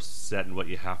lot more set in what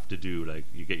you have to do. Like,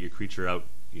 you get your creature out,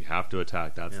 you have to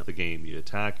attack. That's the game. You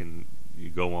attack and you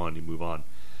go on. You move on.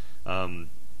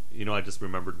 I just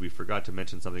remembered we forgot to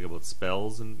mention something about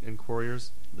spells in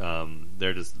Couriers.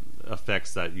 They're just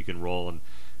effects that you can roll,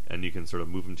 and you can sort of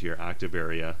move them to your active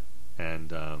area.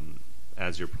 And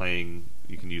as you're playing,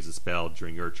 you can use a spell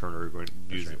during your turn, or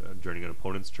during an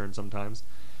opponent's turn sometimes,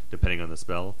 depending on the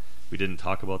spell. We didn't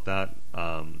talk about that.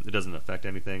 It doesn't affect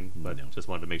anything, but just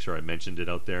wanted to make sure I mentioned it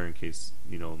out there in case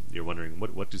you're wondering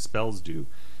what do spells do.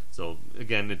 So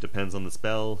again, it depends on the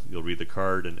spell. You'll read the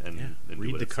card and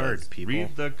read the card, people.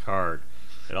 Read the card.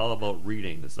 It's all about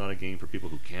reading. It's not a game for people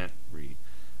who can't read.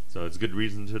 So it's a good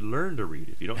reason to learn to read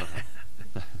if you don't know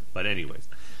how. But anyways.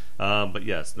 But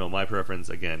yes, my preference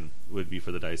again would be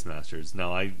for the Dice Masters.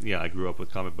 Now, I grew up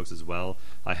with comic books as well.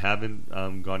 I haven't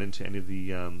gone into any of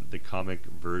the comic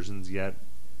versions yet.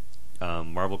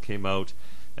 Marvel came out,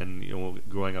 and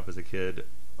growing up as a kid,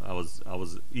 I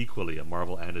was equally a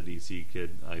Marvel and a DC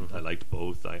kid. I liked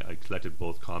both. I collected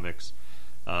both comics.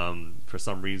 For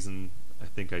some reason, I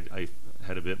think I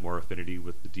had a bit more affinity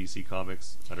with the DC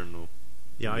comics. I don't know.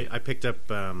 Yeah, I picked up.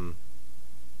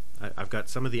 I've got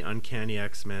some of the Uncanny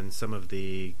X-Men, some of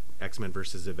the X-Men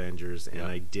versus Avengers, and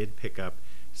I did pick up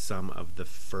some of the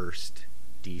first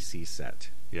DC set.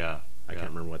 I can't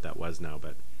remember what that was now,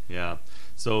 but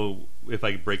so if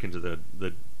I break into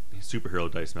the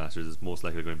superhero Dice Masters, it's most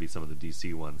likely going to be some of the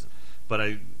DC ones.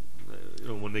 But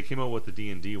when they came out with the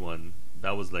D&D one,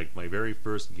 that was like my very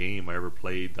first game I ever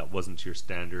played that wasn't your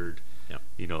standard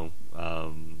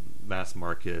mass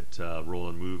market roll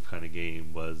and move kind of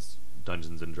game. Was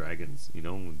Dungeons and Dragons.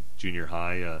 Junior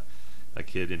high, a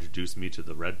kid introduced me to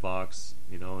the Red Box,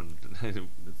 and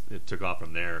it took off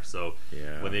from there. So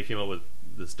when they came out with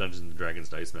this Dungeons and Dragons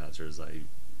Dice Masters,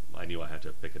 I knew I had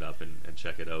to pick it up and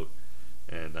check it out,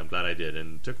 and I'm glad I did.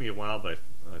 And it took me a while, but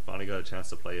I finally got a chance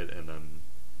to play it, and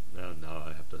now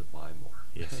I have to buy more.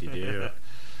 Yes, you do.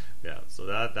 So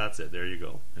that's it. There you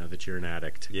go. Now that you're an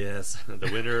addict. Yes, the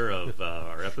winner of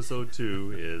our episode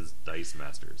 2 is Dice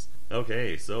Masters.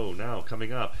 Okay, so now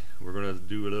coming up, we're going to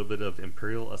do a little bit of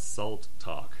Imperial Assault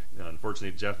talk.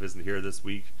 Unfortunately, Jeff isn't here this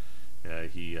week.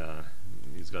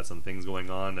 He's got some things going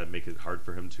on that make it hard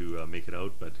for him to make it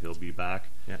out, but he'll be back.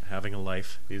 Yeah, having a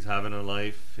life. He's having a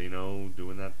life,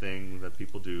 doing that thing that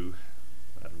people do.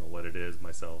 I don't know what it is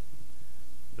myself.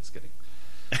 Just kidding.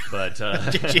 But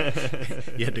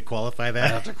you had to qualify that? I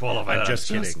have to qualify that. Just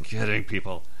kidding,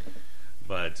 people.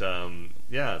 But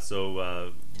yeah,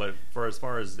 so but for as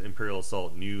far as Imperial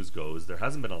Assault news goes, there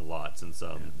hasn't been a lot since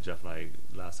Jeff and I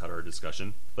last had our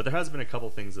discussion. But there has been a couple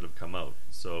things that have come out.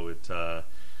 So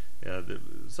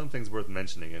some things worth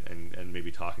mentioning and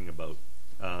maybe talking about.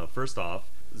 First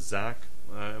off, Zach,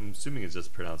 I'm assuming it's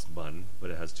just pronounced Bun,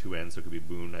 but it has two N's, so it could be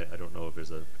Boone. I don't know if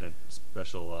there's a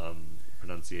special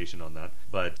pronunciation on that.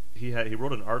 But he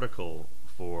wrote an article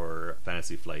for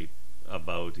Fantasy Flight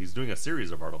about, he's doing a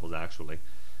series of articles actually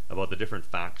about the different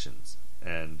factions,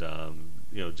 and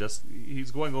just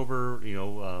he's going over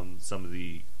some of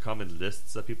the common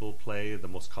lists that people play, the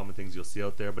most common things you'll see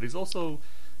out there, but he's also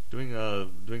doing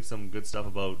some good stuff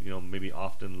about maybe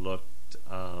often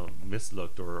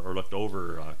mislooked or looked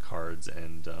over cards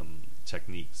and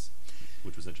techniques,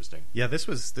 which was interesting. Yeah, this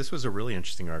was a really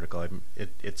interesting article.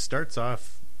 It starts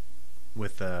off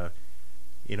with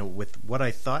with what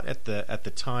I thought at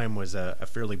the time was a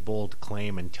fairly bold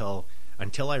claim until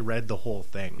I read the whole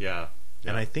thing. Yeah.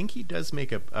 And I think he does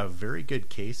make a very good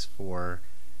case for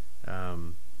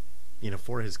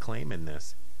for his claim in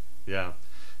this. Yeah.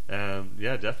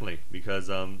 Yeah, definitely, because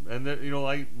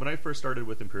when I first started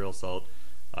with Imperial Assault,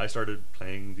 I started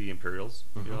playing the Imperials.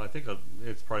 Mm-hmm. I think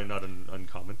it's probably not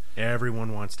uncommon.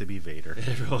 Everyone wants to be Vader.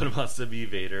 Everyone wants to be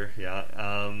Vader.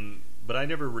 Yeah. But I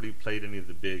never really played any of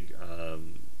the big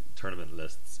tournament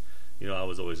lists. I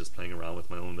was always just playing around with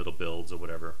my own little builds or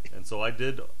whatever. And so I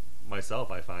did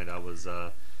myself. I find I was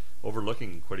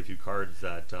overlooking quite a few cards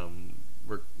that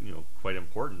were quite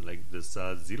important, like this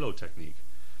Zelo technique.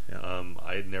 Yeah.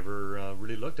 I had never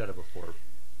really looked at it before.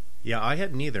 Yeah, I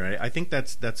hadn't either. I think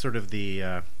that's sort of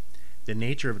the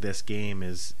nature of this game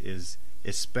is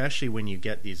especially when you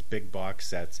get these big box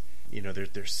sets.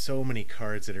 There's so many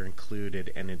cards that are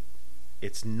included, and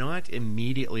it's not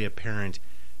immediately apparent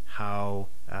how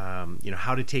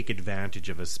how to take advantage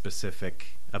of a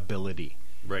specific ability.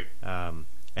 Right.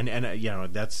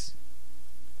 That's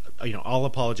I'll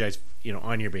apologize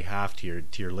on your behalf to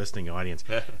your listening audience.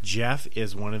 Jeff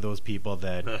is one of those people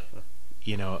that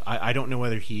I don't know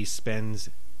whether he spends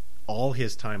all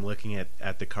his time looking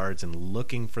at the cards and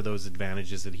looking for those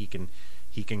advantages that he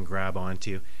can grab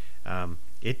onto.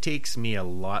 It takes me a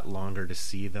lot longer to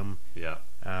see them. Yeah.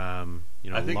 I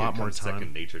think a lot more time.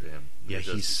 Second nature to him. Yeah,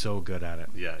 he's so good at it.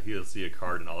 Yeah, he'll see a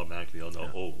card and automatically he'll know,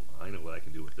 oh, I know what I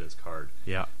can do with this card.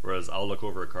 Yeah. Whereas I'll look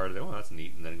over a card and go, oh, that's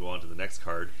neat, and then go on to the next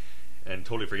card and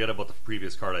totally forget about the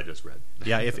previous card I just read.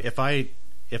 Yeah, if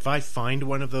I find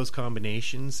one of those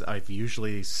combinations, I've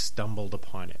usually stumbled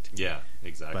upon it. Yeah,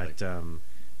 exactly.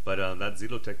 But that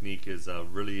Zelo technique is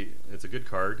it's a good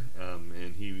card,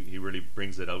 and he really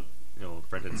brings it out,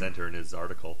 front and center in his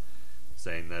article,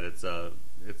 saying that it's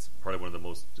probably one of the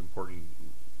most important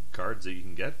cards that you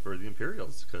can get for the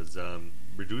Imperials, because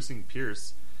reducing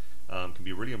Pierce can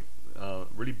be really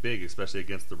big, especially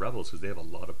against the Rebels, because they have a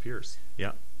lot of Pierce.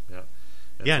 Yeah. Yeah.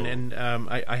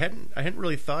 I hadn't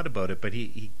really thought about it, but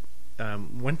he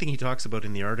one thing he talks about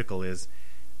in the article is,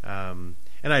 and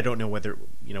I don't know whether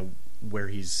where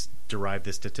he's derived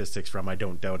the statistics from. I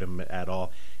don't doubt him at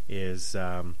all. Is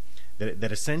that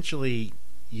essentially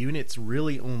units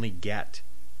really only get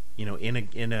in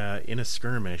a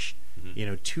skirmish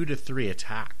 2 to 3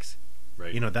 attacks.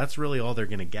 Right. That's really all they're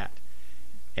going to get,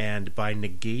 and by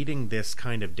negating this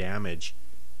kind of damage,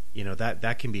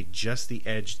 that can be just the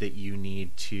edge that you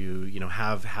need to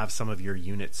have some of your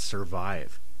units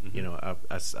survive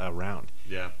a round.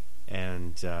 Yeah.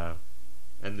 And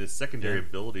the secondary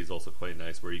ability is also quite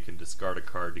nice, where you can discard a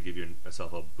card to give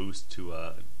yourself a boost to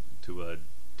a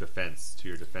defense, to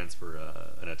your defense for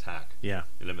an attack. Yeah.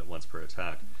 You limit once per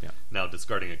attack. Yeah. Now,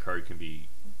 discarding a card can be,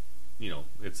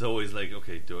 it's always like,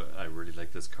 okay, I really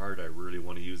like this card, I really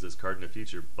want to use this card in the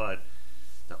future, but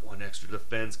that one extra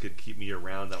defense could keep me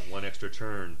around that one extra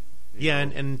turn.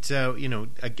 And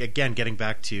again, getting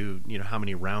back to how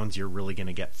many rounds you're really going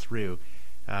to get through,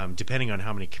 depending on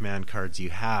how many command cards you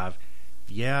have.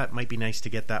 Yeah, it might be nice to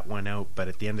get that one out, but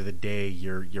at the end of the day,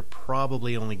 you're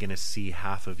probably only going to see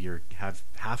half of your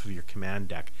command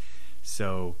deck.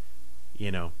 So,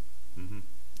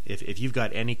 if you've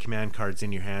got any command cards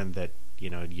in your hand that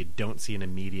you don't see an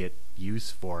immediate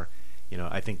use for,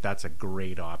 I think that's a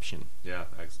great option. Yeah,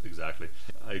 exactly.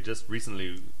 I just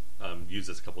recently used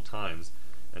this a couple times,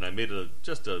 and I made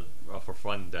just a for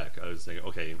fun deck. I was thinking,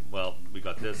 okay, well, we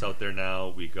got this out there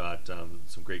now. We got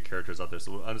some great characters out there,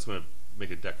 so I'm just going to make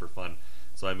a deck for fun.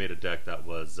 So I made a deck that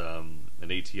was an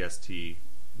ATST,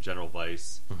 General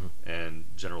Vice, and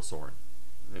General Soren.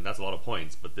 And that's a lot of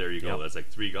points, but there you go. That's like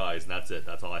 3 guys, and that's it.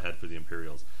 That's all I had for the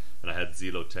Imperials. And I had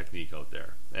Zelo technique out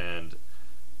there. And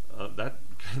that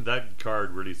that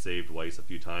card really saved Weiss a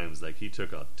few times. Like, he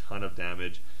took a ton of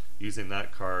damage using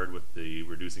that card with the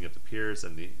reducing it to pierce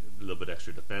and the little bit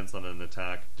extra defense on an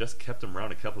attack. Just kept him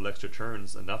around a couple extra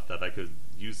turns, enough that I could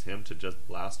use him to just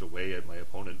blast away at my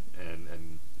opponent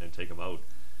and take him out.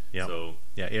 Yeah. So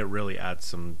yeah, it really adds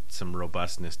some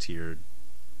robustness to your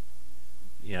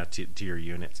to your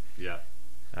units. yeah,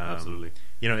 absolutely.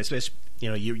 You know, especially, you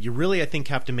know, you really, I think,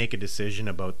 have to make a decision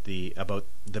about the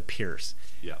pierce.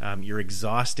 Yeah. You're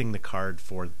exhausting the card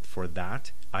for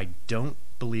that. I don't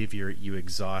believe you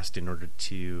exhaust in order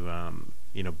to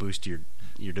boost your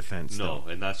defense. No,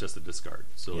 though. and that's just a discard.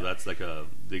 So Yeah. that's like the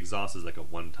exhaust is like a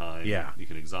one time. Yeah. You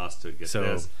can exhaust to get So-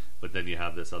 this, but then you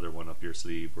have this other one up your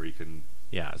sleeve where you can.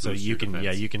 Yeah, so boost you your can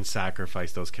defense. you can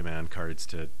sacrifice those command cards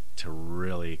to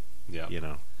really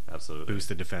Yeah. Absolutely. boost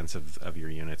the defense of your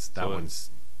units.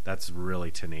 That's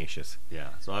really tenacious. Yeah,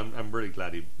 so I'm really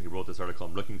glad he wrote this article.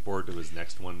 I'm looking forward to his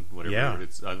next one. Whatever Yeah.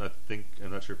 it's, I'm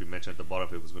not sure if he mentioned at the bottom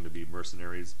if it was going to be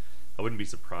mercenaries. I wouldn't be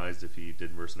surprised if he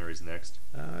did mercenaries next.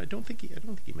 I don't think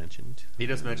he mentioned. He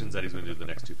just mentions that he's going to do the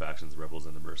next two factions, rebels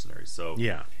and the mercenaries. So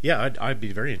Yeah, I'd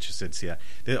be very interested to see that.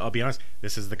 I'll be honest,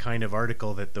 this is the kind of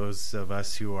article that those of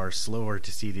us who are slower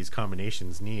to see these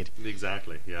combinations need.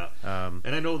 exactly, yeah.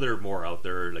 And I know there are more out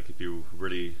there. Like, if you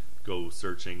really go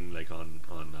searching, like on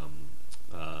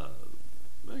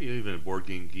even Board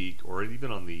Game Geek or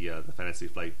even on the Fantasy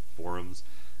Flight forums,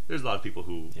 there's a lot of people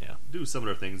who Yeah. do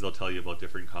similar things. They'll tell you about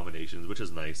different combinations, which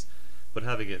is nice. But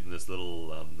having it in this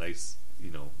little nice,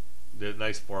 the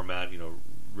nice format,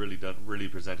 really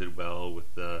presented well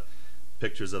with the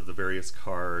pictures of the various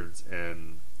cards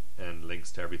and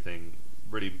links to everything,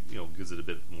 really, gives it a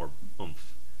bit more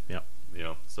oomph.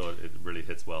 Yeah. So it really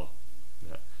hits well.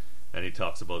 Yeah. And he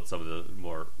talks about some of the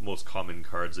most common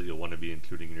cards that you'll want to be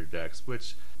including in your decks,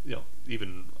 which,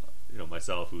 even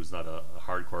myself, who's not a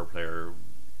hardcore player,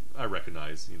 I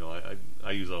recognize.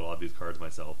 I use a lot of these cards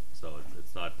myself, so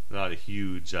it's not a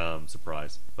huge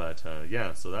surprise. But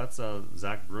yeah, so that's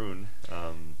Zach Brun.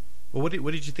 Well, what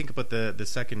did you think about the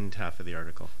second half of the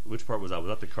article? Which part was that? Was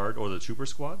that the card or the trooper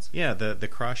squads? Yeah, the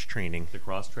cross training. The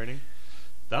cross training.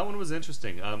 That one was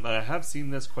interesting. I have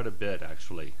seen this quite a bit,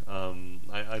 actually.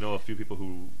 I know a few people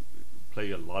who play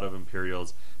a lot of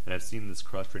Imperials, and I've seen this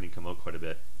cross training come out quite a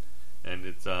bit. And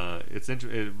it's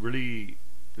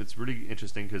really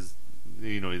interesting because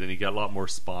then you get a lot more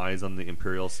spies on the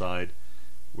Imperial side,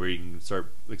 where you can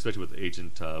start, especially with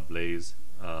Agent Blaze,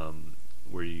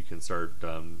 where you can start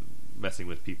messing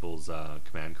with people's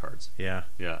command cards. Yeah.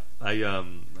 Yeah,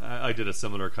 I did a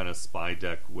similar kind of spy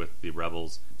deck with the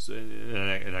rebels,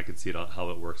 and I can see how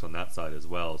it works on that side as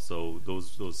well. So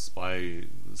those spy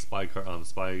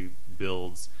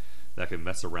builds that can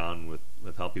mess around with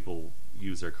how people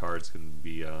use their cards can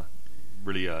be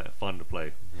really fun to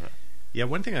play. Yeah,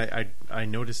 one thing I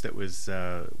noticed that was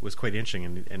quite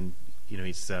interesting, and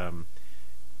he's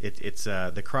it's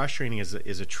the cross training is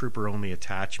a trooper only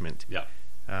attachment. Yeah.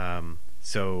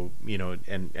 So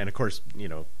and of course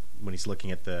when he's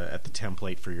looking at the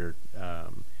template for your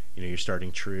your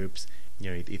starting troops,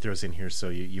 he throws in here, so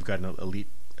you've got an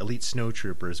elite snow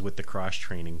troopers with the cross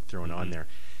training thrown on there,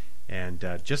 and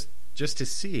just to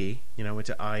see, went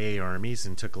to IA Armies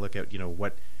and took a look at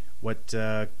what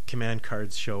command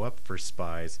cards show up for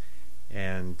spies,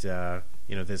 and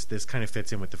this kind of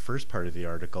fits in with the first part of the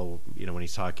article. When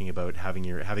he's talking about having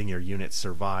your unit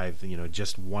survive,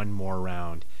 just one more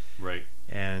round. Right.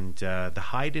 And the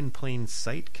hide in plain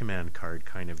sight command card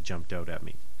kind of jumped out at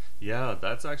me. Yeah,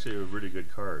 that's actually a really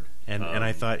good card. And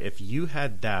I thought, if you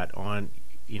had that on,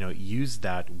 use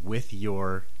that with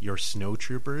your snow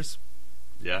troopers.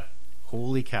 Yeah.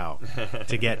 Holy cow!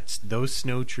 To get those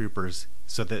snow troopers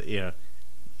so that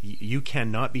you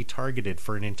cannot be targeted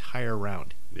for an entire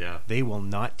round. Yeah. They will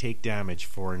not take damage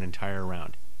for an entire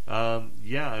round.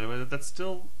 Yeah, and that's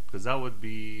still, because that would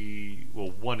be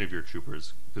one of your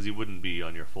troopers, because he wouldn't be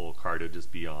on your full card; it'd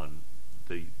just be on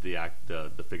the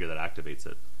figure that activates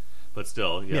it. But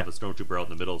still, you have a snowtrooper out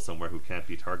in the middle somewhere who can't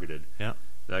be targeted. Yeah.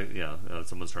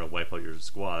 Someone's trying to wipe out your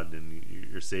squad, and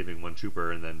you're saving one trooper,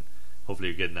 and then hopefully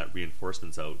you're getting that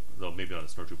reinforcements out. Though maybe on a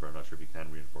snowtrooper, I'm not sure if you can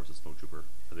reinforce a snowtrooper.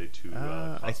 Are they too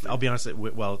costly? I'll be honest.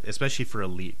 Well, especially for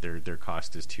elite, their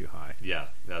cost is too high. Yeah,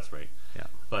 that's right. Yeah.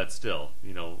 But still,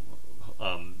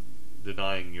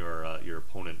 denying your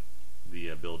opponent the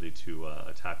ability to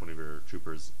attack one of your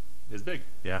troopers is big.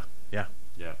 Yeah. Yeah.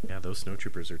 Yeah. Yeah. Those snow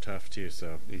troopers are tough too.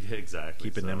 So Yeah, exactly.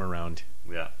 keeping them around.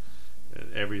 Yeah.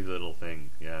 Every little thing,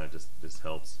 just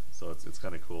helps. So it's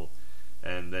kind of cool.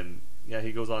 And then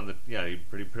he goes on to he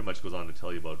pretty much goes on to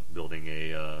tell you about building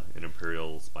an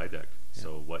Imperial spy deck.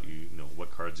 So what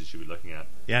what cards you should be looking at.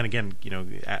 Yeah, and again,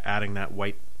 adding that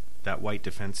white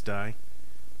defense die.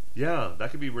 Yeah,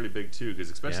 that could be really big too,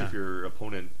 because especially if your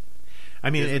opponent,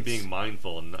 it's being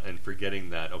mindful and forgetting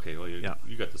that, okay, well, you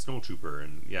got the snowtrooper,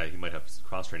 and he might have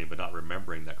cross training, but not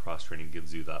remembering that cross training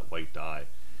gives you that white die,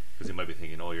 because he might be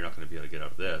thinking, oh, you're not going to be able to get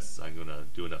out of this. I'm going to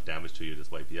do enough damage to you to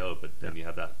just wipe you out, but then you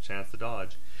have that chance to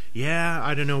dodge. Yeah,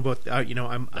 I don't know about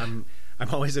I'm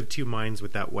always of two minds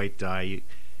with that white die.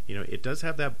 It does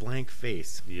have that blank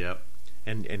face. Yep.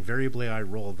 And invariably I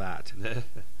roll that.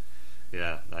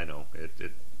 Yeah, I know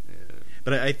it.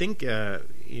 But I think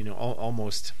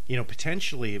almost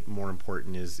potentially more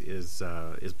important is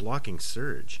blocking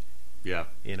surge. Yeah.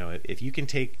 If you can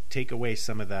take away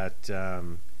some of that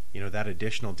that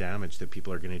additional damage that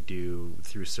people are going to do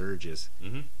through surges.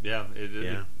 Mm-hmm. Yeah.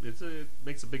 It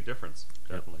makes a big difference.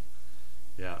 Definitely.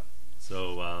 Yep. Yeah.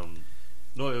 So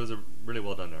no, it was a really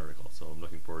well done article. So I'm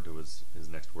looking forward to his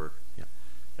next work. Yeah.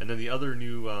 And then the other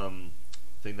new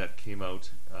thing that came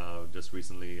out just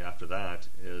recently after that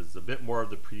is a bit more of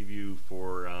the preview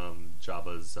for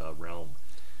Jabba's Realm.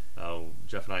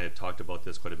 Jeff and I had talked about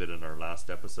this quite a bit in our last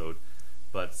episode,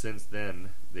 but since then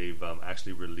they've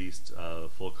actually released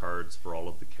full cards for all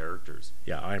of the characters.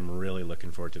 Yeah, I'm really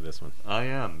looking forward to this one. I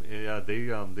am. Yeah,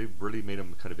 they've really made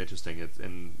them kind of interesting.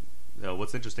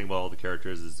 What's interesting about all the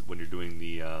characters is when you're doing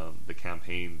the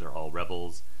campaign, they're all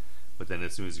rebels. But then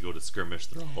as soon as you go to skirmish,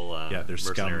 they're all they're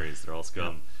mercenaries. scum. They're all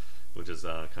scum, which is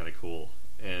kind of cool.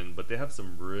 But they have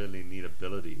some really neat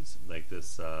abilities, like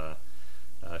this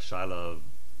Shyla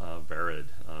Varid.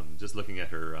 Just looking at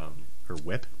her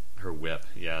whip. Her whip,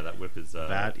 yeah, that whip is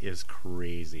that is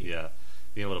crazy. Yeah,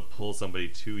 being able to pull somebody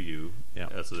to you,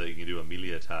 so that you can do a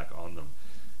melee attack on them.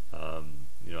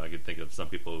 I could think of some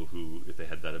people who, if they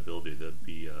had that ability, they'd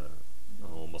be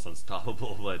almost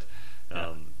unstoppable. But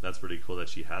that's pretty cool that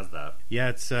she has that. Yeah,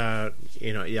 it's I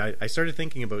started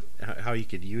thinking about how you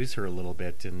could use her a little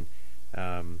bit, and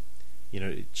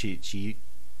she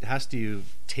has to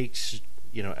take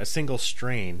a single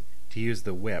strain to use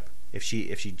the whip. If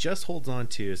she just holds on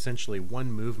to essentially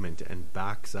one movement and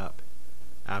backs up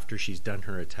after she's done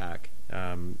her attack,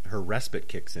 her respite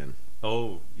kicks in.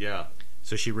 Oh yeah.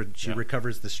 So she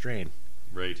recovers the strain.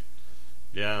 Right.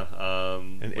 Yeah.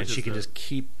 And she can just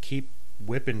keep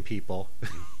whipping people.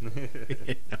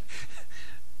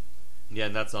 Yeah,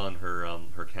 and that's on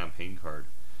her campaign card.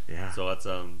 Yeah. So that's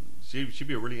she'd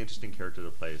be a really interesting character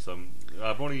to play. So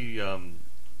I've only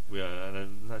and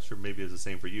I'm not sure, maybe it's the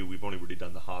same for you. We've only really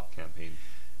done the Hoth campaign.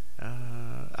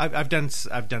 I've done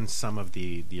some of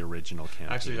the original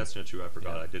campaign. Actually, that's not true. I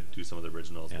forgot. Yeah. I did do some of the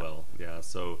original as well. Yeah.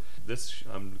 So this,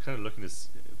 I'm kind of looking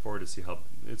forward to see how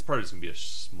it's probably just gonna be a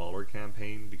smaller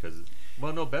campaign because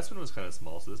Bespin was kind of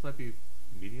small, so this might be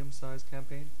medium-sized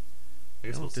campaign. I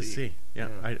guess we'll see. Yeah.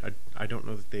 I don't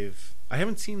know that I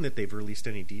haven't seen that they've released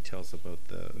any details about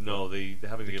the they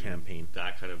haven't given campaign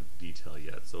that kind of detail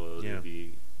yet. So it'll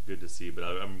be good to see, but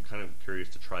I'm kind of curious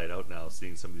to try it out now,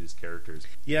 seeing some of these characters.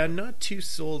 Yeah, not too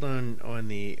sold on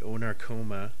the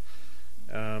Onarkoma.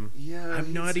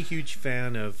 I'm not a huge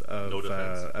fan of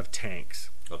tanks.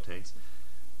 Of tanks.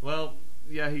 Well,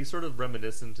 yeah, he's sort of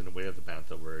reminiscent in a way of the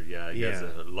Bantha, where he has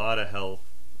a lot of health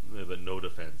but no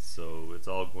defense, so it's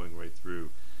all going right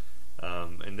through.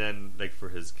 And then, like for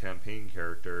his campaign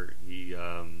character, you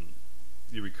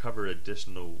recover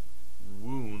additional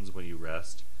wounds when you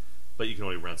rest, but you can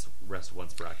only rest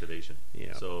once per activation.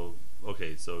 Yeah. So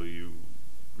you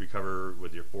recover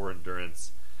with your 4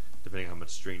 endurance, depending on how much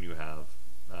strain you have.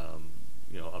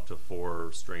 Up to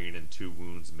 4 strain and 2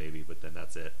 wounds maybe, but then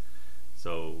that's it.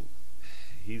 So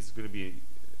he's going to be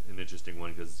an interesting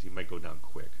one because he might go down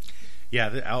quick.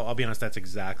 Yeah, I'll be honest. That's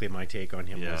exactly my take on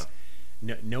him. Yeah. Was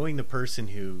knowing the person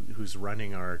who's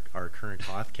running our current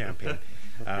Hoth campaign,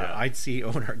 I'd see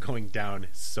Onar going down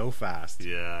so fast.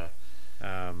 Yeah.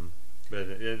 But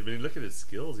when you look at his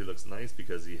skills, he looks nice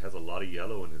because he has a lot of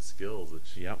yellow in his skills,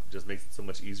 which just makes it so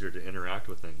much easier to interact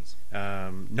with things.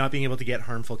 Not being able to get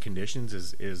harmful conditions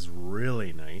is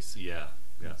really nice. Yeah.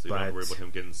 So you don't have to worry about him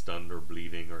getting stunned or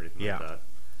bleeding or anything like that.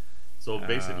 So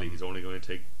basically, he's only going to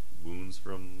take wounds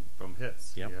from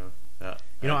hits. Yep.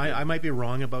 I might be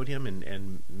wrong about him,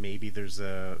 and maybe there's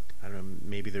an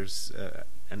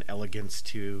elegance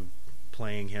to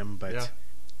playing him, but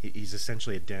he's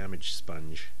essentially a damage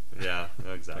sponge. Yeah,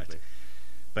 exactly.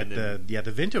 But the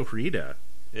Vinto Hrida.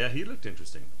 Yeah, he looked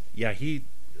interesting. Yeah,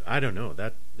 I don't know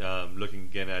that. Looking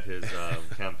again at his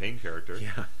campaign character.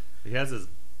 Yeah, he has his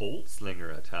bolt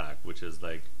slinger attack, which is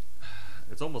like,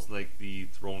 it's almost like the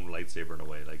thrown lightsaber in a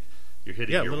way. Like you're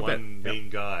hitting your one main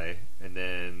guy, and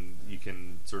then you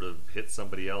can sort of hit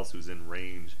somebody else who's in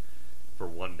range for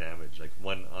 1 damage, like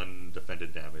 1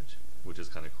 undefended damage, which is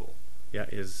kind of cool. Yeah,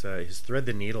 his thread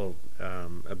the needle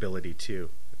ability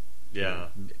too. Yeah,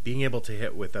 being able to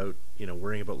hit without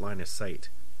worrying about line of sight.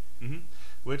 Mm-hmm.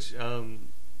 Which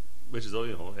is,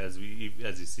 as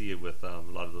you see it with a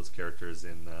lot of those characters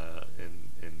in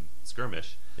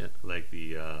skirmish, like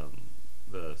the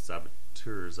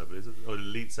saboteurs, I believe,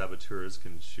 elite saboteurs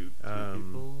can shoot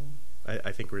people.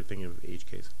 I think we're thinking of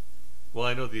HKs. Well,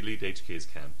 I know the elite HKs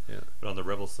can, but on the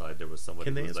rebel side there was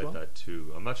somebody who was like that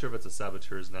too. I'm not sure if it's the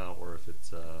saboteurs now or if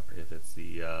it's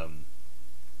the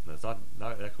no, it's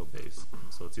not Echo base,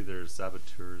 so it's either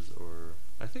saboteurs or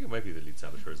I think it might be the elite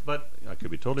saboteurs, but I could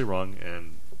be totally wrong,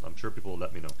 and I'm sure people will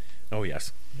let me know. Oh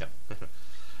yes, yeah.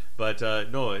 But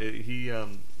no, he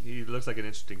looks like an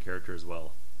interesting character as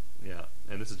well. Yeah,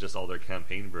 and this is just all their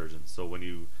campaign versions. So when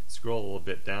you scroll a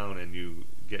bit down and you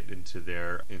get into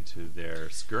their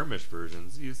skirmish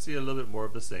versions, you see a little bit more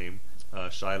of the same.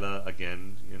 Shyla,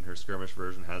 again, in her skirmish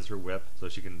version, has her whip, so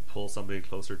she can pull somebody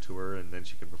closer to her, and then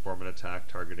she can perform an attack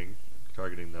targeting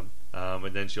them.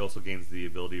 And then she also gains the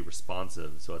ability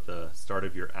responsive. So at the start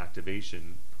of your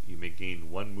activation, you may gain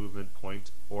 1 movement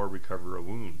point or recover a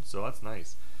wound. So that's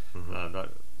nice.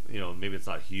 Mm-hmm. Maybe it's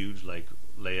not huge like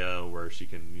Leia, where she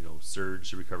can surge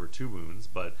to recover 2 wounds,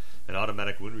 but an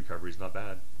automatic wound recovery is not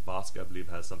bad. Bossk, I believe,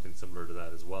 has something similar to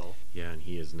that as well. Yeah, and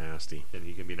he is nasty. And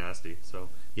he can be nasty. So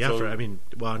yeah, no,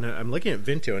 I'm looking at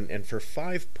Vinto, and for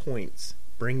 5 points,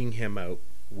 bringing him out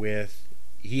with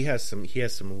he has some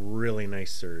really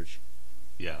nice surge.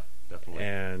 Yeah, definitely.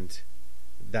 And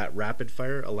that rapid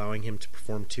fire, allowing him to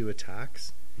perform 2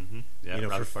 attacks. Mm-hmm.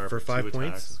 Yeah, for 5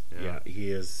 points. Yeah, he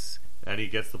is. And he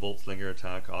gets the Bolt Slinger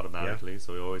attack automatically,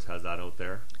 so he always has that out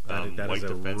there. That is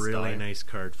a really nice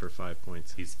card for 5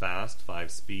 points. He's fast, 5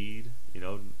 speed,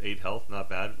 8 health, not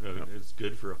bad. It's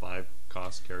good for a 5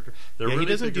 cost character. He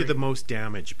doesn't do the most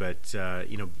damage, but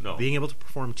being able to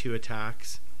perform 2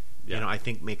 attacks, I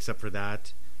think makes up for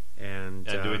that. And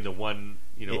doing the 1,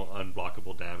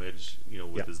 unblockable damage,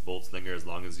 with his Bolt Slinger, as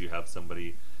long as you have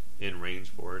somebody in range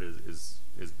for it, is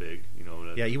big.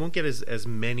 You won't get as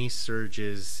many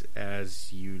surges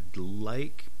as you'd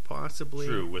like, possibly.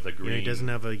 True, with a green. He doesn't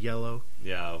have a yellow.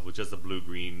 Yeah, with just a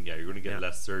blue-green, you're going to get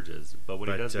less surges. But when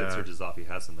he does get surges off, he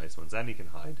has some nice ones, and he can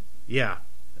hide. Yeah.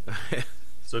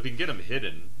 So if you can get him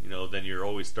hidden, then you're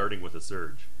always starting with a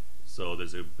surge. So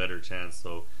there's a better chance.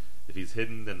 So if he's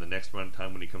hidden, then the next run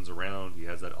time when he comes around, he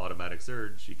has that automatic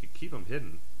surge. You could keep him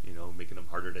hidden, making him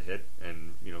harder to hit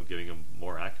and, giving him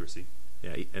more accuracy.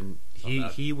 Yeah, and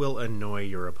he will annoy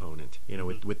your opponent.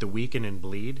 With the weaken and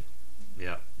bleed.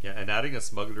 Yeah, and adding a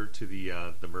smuggler to the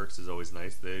mercs is always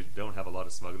nice. They don't have a lot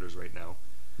of smugglers right now.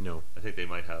 No, I think they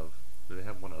might have. Do they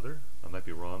have one other? I might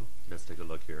be wrong. Let's take a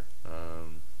look here.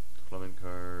 Clement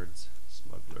cards,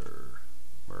 smuggler,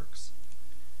 mercs.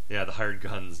 Yeah, the hired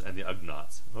guns and the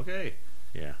Ugnaughts. Okay.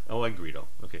 Yeah. Oh, and Greedo.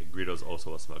 Okay, Greedo's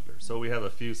also a smuggler. So we have a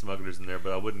few smugglers in there,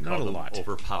 but I wouldn't call them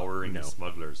overpowering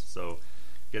smugglers. So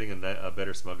getting a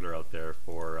better smuggler out there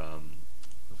for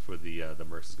the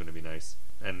mercs is going to be nice,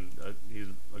 and he's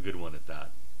a good one at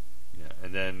that. Yeah,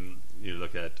 and then you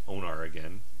look at Onar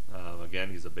again.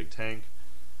 Again, he's a big tank.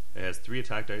 He has 3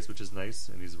 attack dice, which is nice,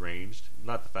 and he's ranged.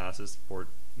 Not the fastest. 4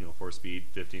 4 speed,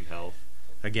 15 health.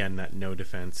 Again, that no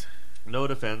defense. No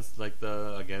defense, like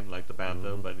the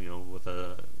Bantha, but with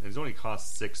he's only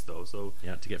cost 6 though, so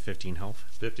to get 15 health.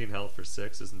 15 health for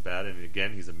 6 isn't bad, and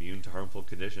again, he's immune to harmful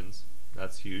conditions.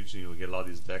 That's huge. We get a lot of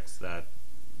these decks that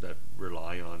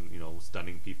rely on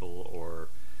stunning people or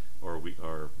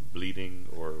bleeding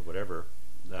or whatever.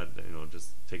 That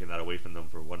just taking that away from them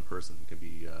for one person can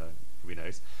be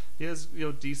nice. He has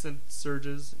decent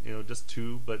surges, just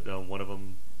 2, but one of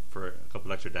them for a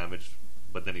couple extra damage,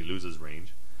 but then he loses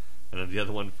range. And then the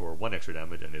other one for 1 extra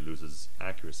damage, and he loses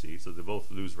accuracy. So they both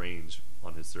lose range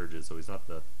on his surges, so he's not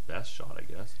the best shot, I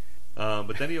guess.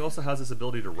 But then he also has this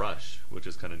ability to rush, which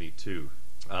is kind of neat too.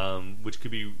 Which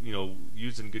could be,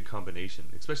 used in good combination,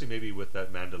 especially maybe with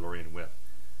that Mandalorian whip.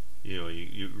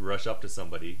 You rush up to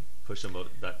somebody, push them out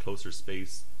that closer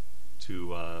space to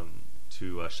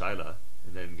Shyla,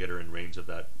 and then get her in range of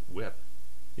that whip.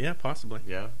 Yeah, possibly.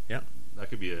 Yeah, that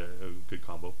could be a good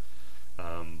combo.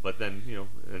 But then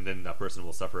and then that person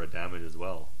will suffer a damage as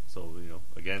well. So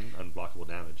again, unblockable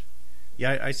damage.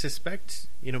 Yeah, I suspect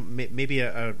maybe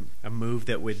a move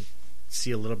that would see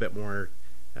a little bit more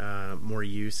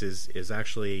use is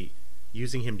actually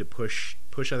using him to push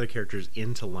other characters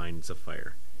into lines of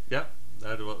fire. Yeah,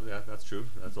 that's true.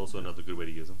 That's also another good way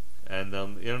to use him. And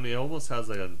he almost has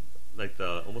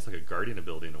almost like a guardian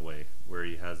ability in a way, where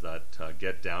he has that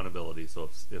get down ability. So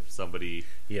if somebody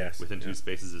within 2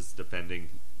 spaces is defending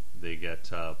they get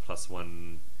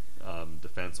 +1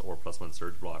 defense or +1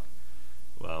 surge block,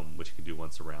 which he can do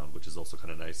once around, which is also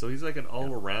kind of nice. So he's like an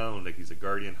all-around, like he's a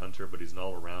guardian hunter, but he's an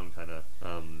all-around kind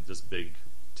of just big,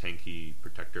 tanky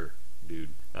protector dude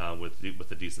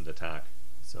with a decent attack.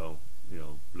 So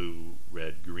blue,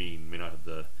 red, green may not have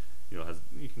the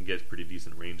you can get pretty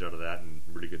decent range out of that and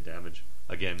really good damage.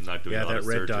 Again, not doing a lot of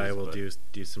surges. Yeah, that red die will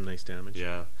do some nice damage.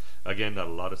 Yeah. Again, not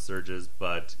a lot of surges,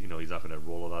 but he's not going to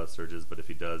roll a lot of surges. But if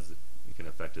he does, he can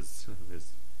affect his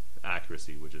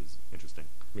accuracy, which is interesting.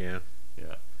 Yeah.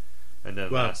 Yeah. And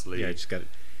then lastly, I just got it.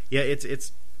 Yeah,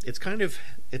 it's kind of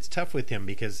tough with him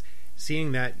because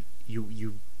seeing that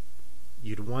you'd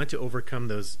want to overcome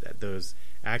those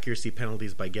accuracy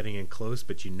penalties by getting in close,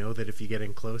 but you know that if you get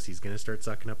in close, he's going to start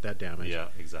sucking up that damage. Yeah,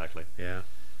 exactly. Yeah.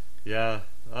 Yeah.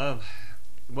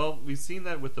 Well, we've seen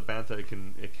that with the Bantha.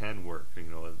 It can work.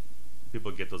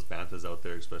 People get those Banthas out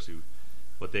there, especially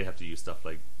what they have to use stuff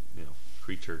like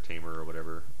Creature Tamer or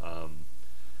whatever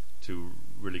to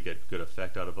really get good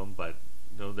effect out of them. But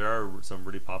there are some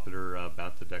really popular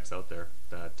Bantha decks out there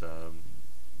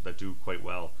that do quite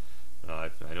well.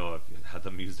 I know I've had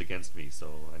them used against me,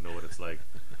 so I know what it's like.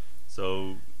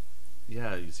 So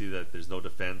yeah, you see that there's no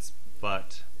defense,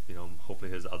 but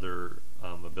hopefully his other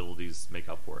abilities make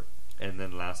up for it. And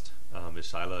then last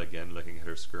is Shyla, again looking at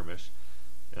her skirmish.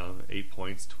 8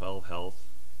 points, 12 health,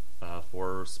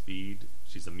 4 speed.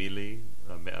 She's a melee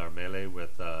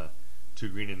with 2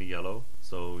 green and a yellow.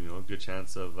 So good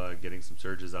chance of getting some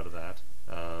surges out of that.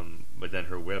 But then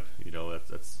her whip,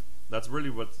 that's really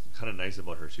what's kind of nice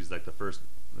about her. She's like the first,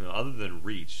 other than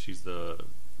reach, she's the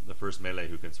first melee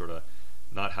who can sort of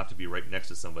not have to be right next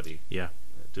to somebody. Yeah.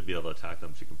 To be able to attack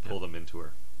them. She can pull them into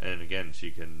her. And again,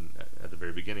 she can, at the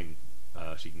very beginning,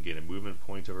 she can gain a movement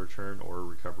point of her turn or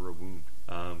recover a wound.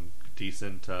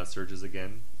 Decent surges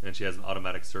again. And she has an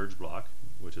automatic surge block,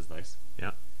 which is nice.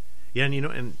 Yeah. Yeah,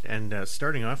 and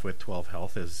starting off with 12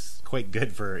 health is quite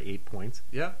good for 8 points.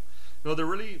 Yeah. No, they're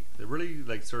really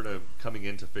like sort of coming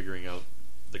into figuring out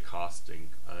the costing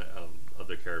of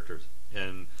their characters.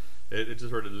 And it just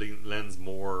sort of lends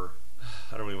more,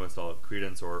 I don't really want to call it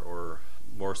credence or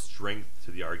more strength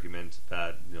to the argument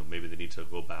that maybe they need to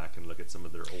go back and look at some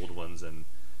of their old ones and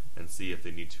see if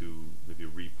they need to maybe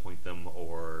repoint them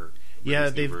or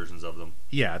release new versions of them.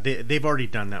 Yeah, they've already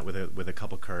done that with a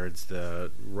couple cards,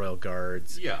 the Royal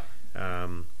Guards. Yeah.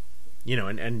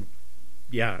 And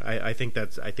yeah, I think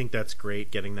that's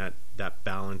great, getting that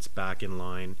balance back in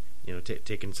line.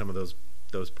 Taking some of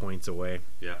those points away.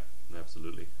 Yeah,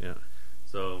 absolutely. Yeah.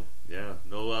 So yeah,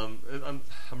 no, I'm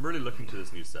really looking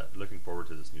forward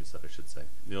to this new set, I should say.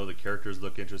 The characters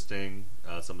look interesting.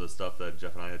 Some of the stuff that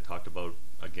Jeff and I had talked about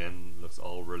again looks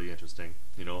all really interesting.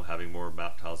 Having more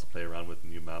map tiles to play around with,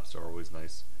 new maps are always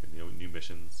nice. And, new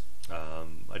missions.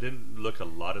 I didn't look a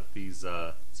lot at these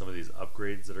some of these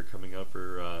upgrades that are coming out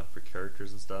for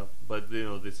characters and stuff, but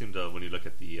they seem to, when you look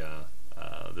at the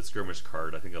skirmish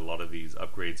card, I think a lot of these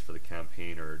upgrades for the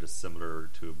campaign are just similar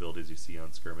to abilities you see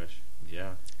on skirmish.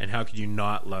 Yeah. And how could you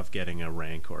not love getting a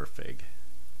Rancor fig?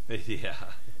 Yeah.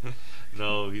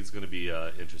 No, he's going to be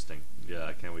interesting. Yeah,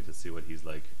 I can't wait to see what he's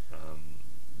like.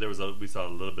 We saw a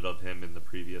little bit of him in the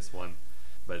previous one,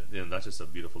 but that's just a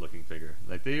beautiful looking figure.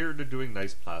 Like they're doing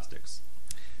nice plastics.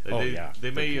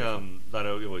 They may not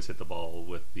always hit the ball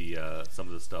with the some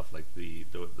of the stuff like the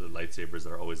lightsabers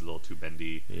that are always a little too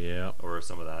bendy, or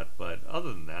some of that. But other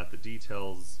than that, the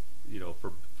details,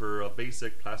 for a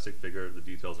basic plastic figure, the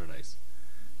details are nice,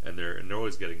 and they're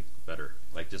always getting better.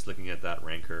 Like just looking at that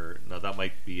Rancor, now that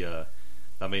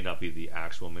may not be the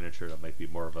actual miniature. That might be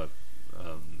more of a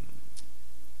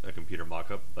computer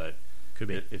mock-up, but could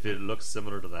be. If it looks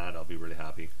similar to that, I'll be really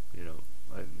happy.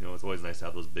 It's always nice to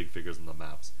have those big figures on the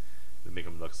maps. They make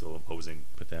them look so imposing.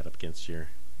 Put that up against your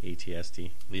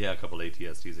ATST. Yeah, a couple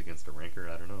ATSTs against a Rancor.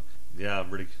 I don't know. Yeah, I'm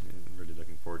really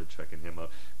looking forward to checking him out.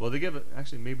 Well,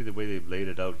 maybe the way they've laid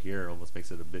it out here almost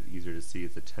makes it a bit easier to see.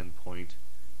 It's a 10 point,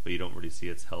 but you don't really see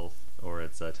its health or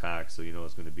its attack, so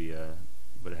it's going to be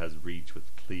but it has reach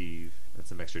with cleave and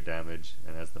some extra damage,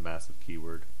 and has the massive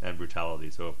keyword and brutality.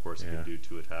 So of course you can do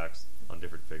 2 attacks on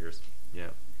different figures. Yeah.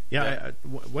 Yeah.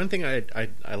 One thing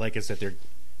I like is that they're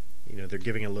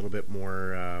giving a little bit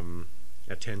more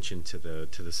attention to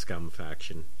the Scum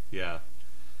faction. Yeah.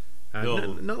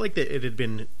 Not like that it had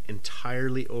been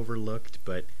entirely overlooked,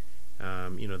 but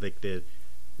like the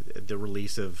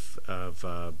release of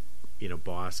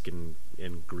Bosk and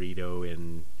Greedo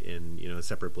in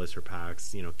separate blister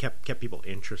packs, kept people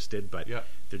interested, but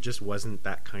there just wasn't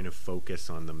that kind of focus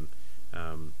on them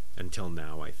until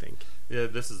now, I think. Yeah,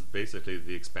 this is basically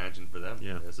the expansion for them.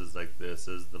 Yeah. This is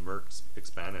the Mercs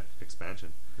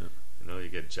expansion. Yeah. You know, you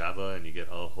get Java and you get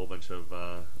a whole bunch of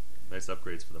nice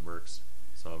upgrades for the Mercs.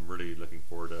 So I'm really looking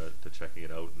forward to checking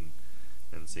it out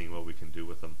and seeing what we can do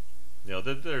with them. You know,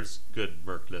 there's good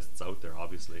Merc lists out there,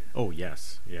 obviously. Oh,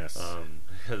 yes. I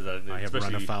have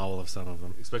run afoul of some of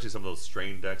them. Especially some of those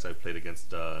strain decks. I played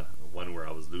against one where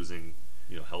I was losing,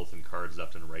 health and cards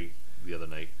left and right the other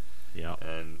night. Yeah,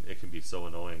 and it can be so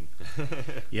annoying.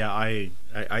 Yeah, I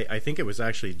think it was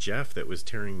actually Jeff that was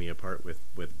tearing me apart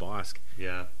with Bosk.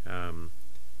 Yeah.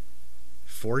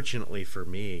 Fortunately for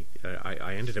me,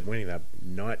 I ended up winning that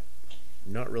not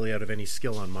really out of any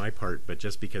skill on my part, but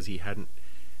just because he hadn't.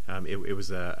 It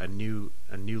was a new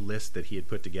list that he had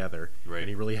put together, right. And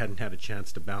he really hadn't had a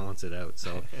chance to balance it out.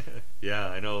 So, yeah,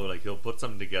 I know. Like he'll put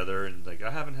something together, and like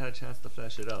I haven't had a chance to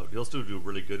flesh it out. He'll still do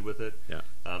really good with it. Yeah.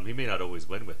 He may not always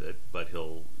win with it, but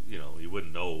he'll, you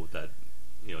wouldn't know that,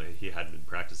 he hadn't been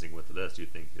practicing with the list.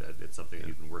 You'd think that it's something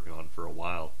he's been working on for a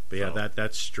while. But so. Yeah,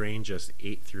 that strain just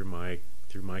ate through my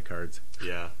cards.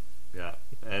 Yeah,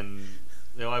 and.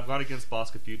 I've gone against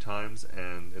Bosk a few times,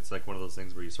 and it's like one of those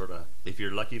things where you sort of, if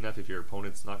you're lucky enough, if your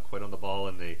opponent's not quite on the ball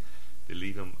and they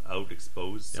leave him out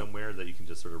exposed somewhere that you can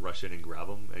just sort of rush in and grab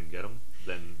him and get him,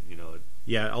 then,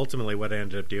 Yeah, ultimately what I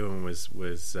ended up doing was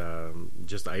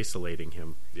just isolating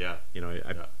him. Yeah.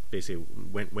 I basically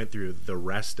went through the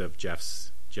rest of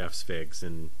Jeff's figs,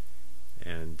 and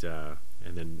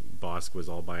then Bosk was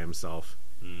all by himself.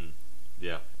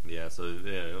 Yeah. So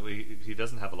he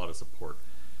doesn't have a lot of support.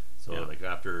 So like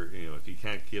after, if you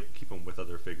can't keep him with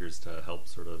other figures to help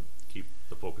sort of keep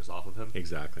the focus off of him.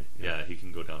 Exactly. Yeah, he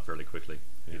can go down fairly quickly.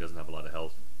 Yeah. He doesn't have a lot of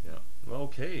health. Yeah. Well,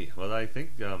 okay. Well, I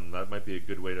think that might be a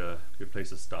good place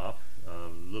to stop. A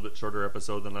little bit shorter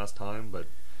episode than last time, but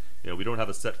we don't have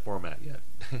a set format yet.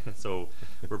 So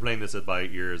we're playing this by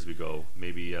ear as we go.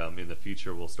 Maybe in the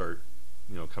future we'll start,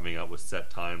 coming out with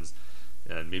set times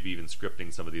and maybe even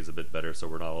scripting some of these a bit better so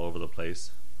we're not all over the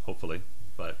place, hopefully.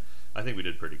 But I think we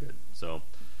did pretty good. So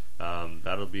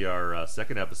that'll be our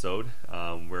second episode.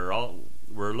 We're a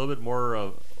little bit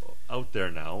more out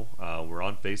there now. We're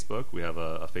on Facebook. We have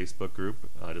a Facebook group.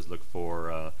 Just look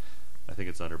for I think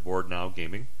it's under Board Now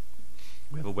Gaming.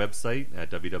 We have a website at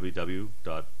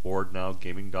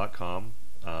www.boardnowgaming.com.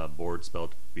 Board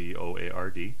spelled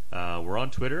BOARD. We're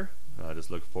on Twitter.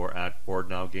 Just look for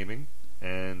 @BoardNowGaming,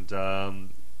 and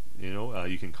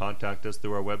you can contact us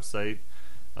through our website.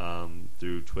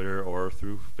 Through Twitter or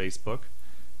through Facebook.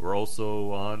 We're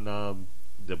also on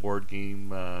the Board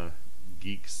Game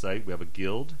Geek site. We have a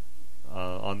guild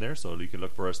on there, so you can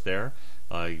look for us there.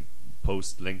 I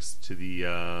post links to the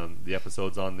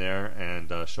episodes on there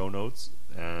and show notes.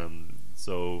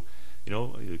 So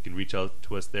you can reach out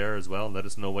to us there as well and let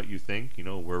us know what you think.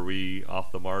 Were we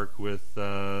off the mark with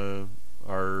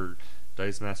our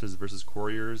Dice Masters versus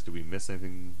Couriers? Did we miss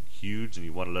anything huge and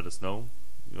you want to let us know?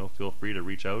 Feel free to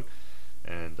reach out,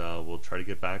 and we'll try to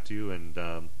get back to you, and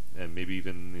maybe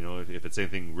even if it's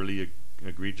anything really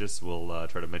egregious, we'll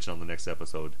try to mention on the next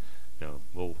episode.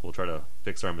 We'll try to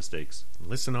fix our mistakes.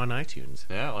 Listen on iTunes.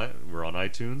 Yeah, we're on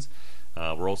iTunes.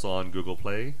 We're also on Google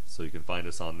Play, so you can find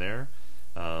us on there,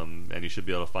 and you should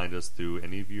be able to find us through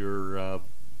any of your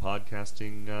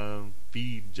podcasting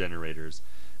feed generators.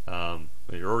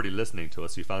 You're already listening to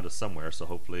us, so you found us somewhere, so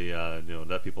hopefully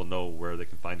let people know where they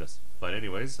can find us. But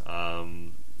anyways,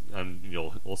 and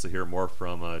you'll also hear more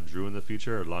from Drew in the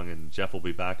future, and Jeff will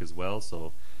be back as well,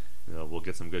 so we'll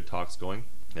get some good talks going.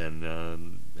 And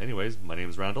anyways, my name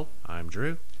is Randall. I'm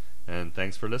Drew, and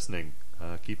thanks for listening.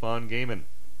 Keep on gaming.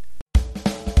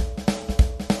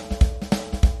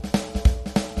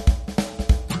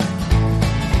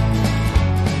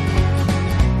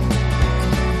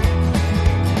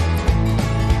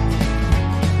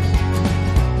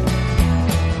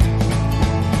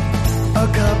 A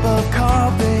cup of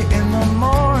coffee in the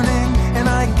morning, and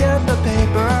I get the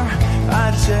paper.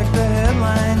 I check the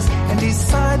headlines and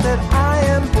decide that I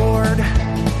am bored.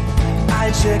 I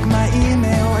check my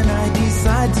email and I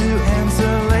decide to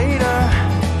answer later.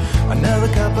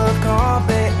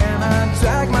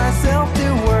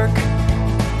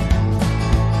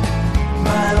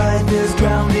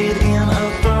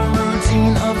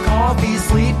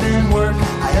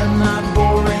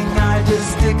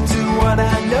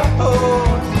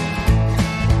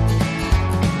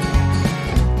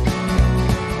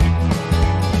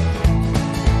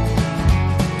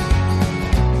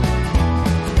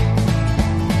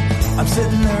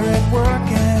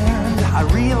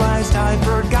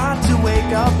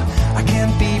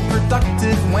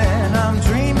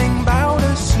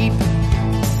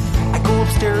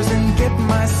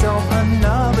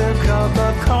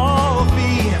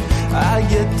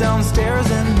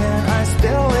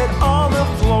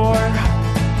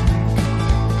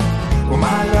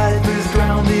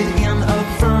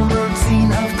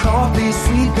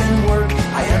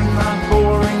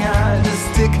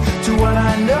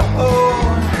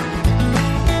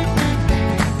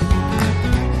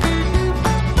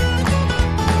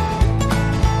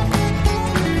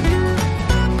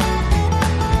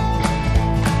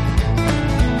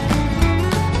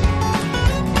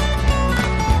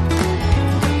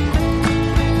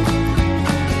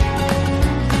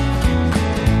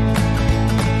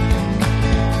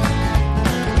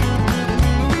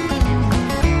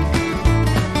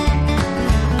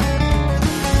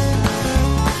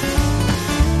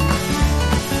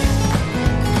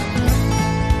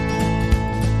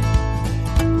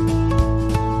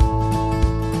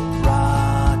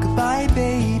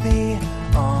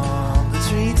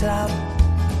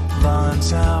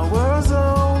 Lunch hour's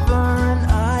over and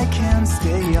I can't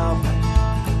stay up.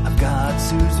 I've got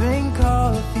to drink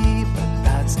coffee, but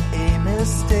that's a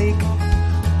mistake.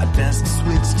 I'd best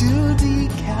switch to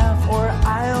decaf or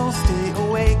I'll stay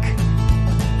awake.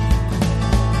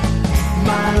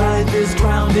 My life is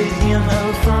grounded in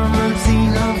a firm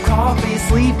routine of coffee,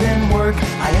 sleep, and work.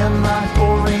 I am not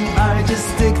boring, I just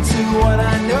stick to what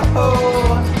I know.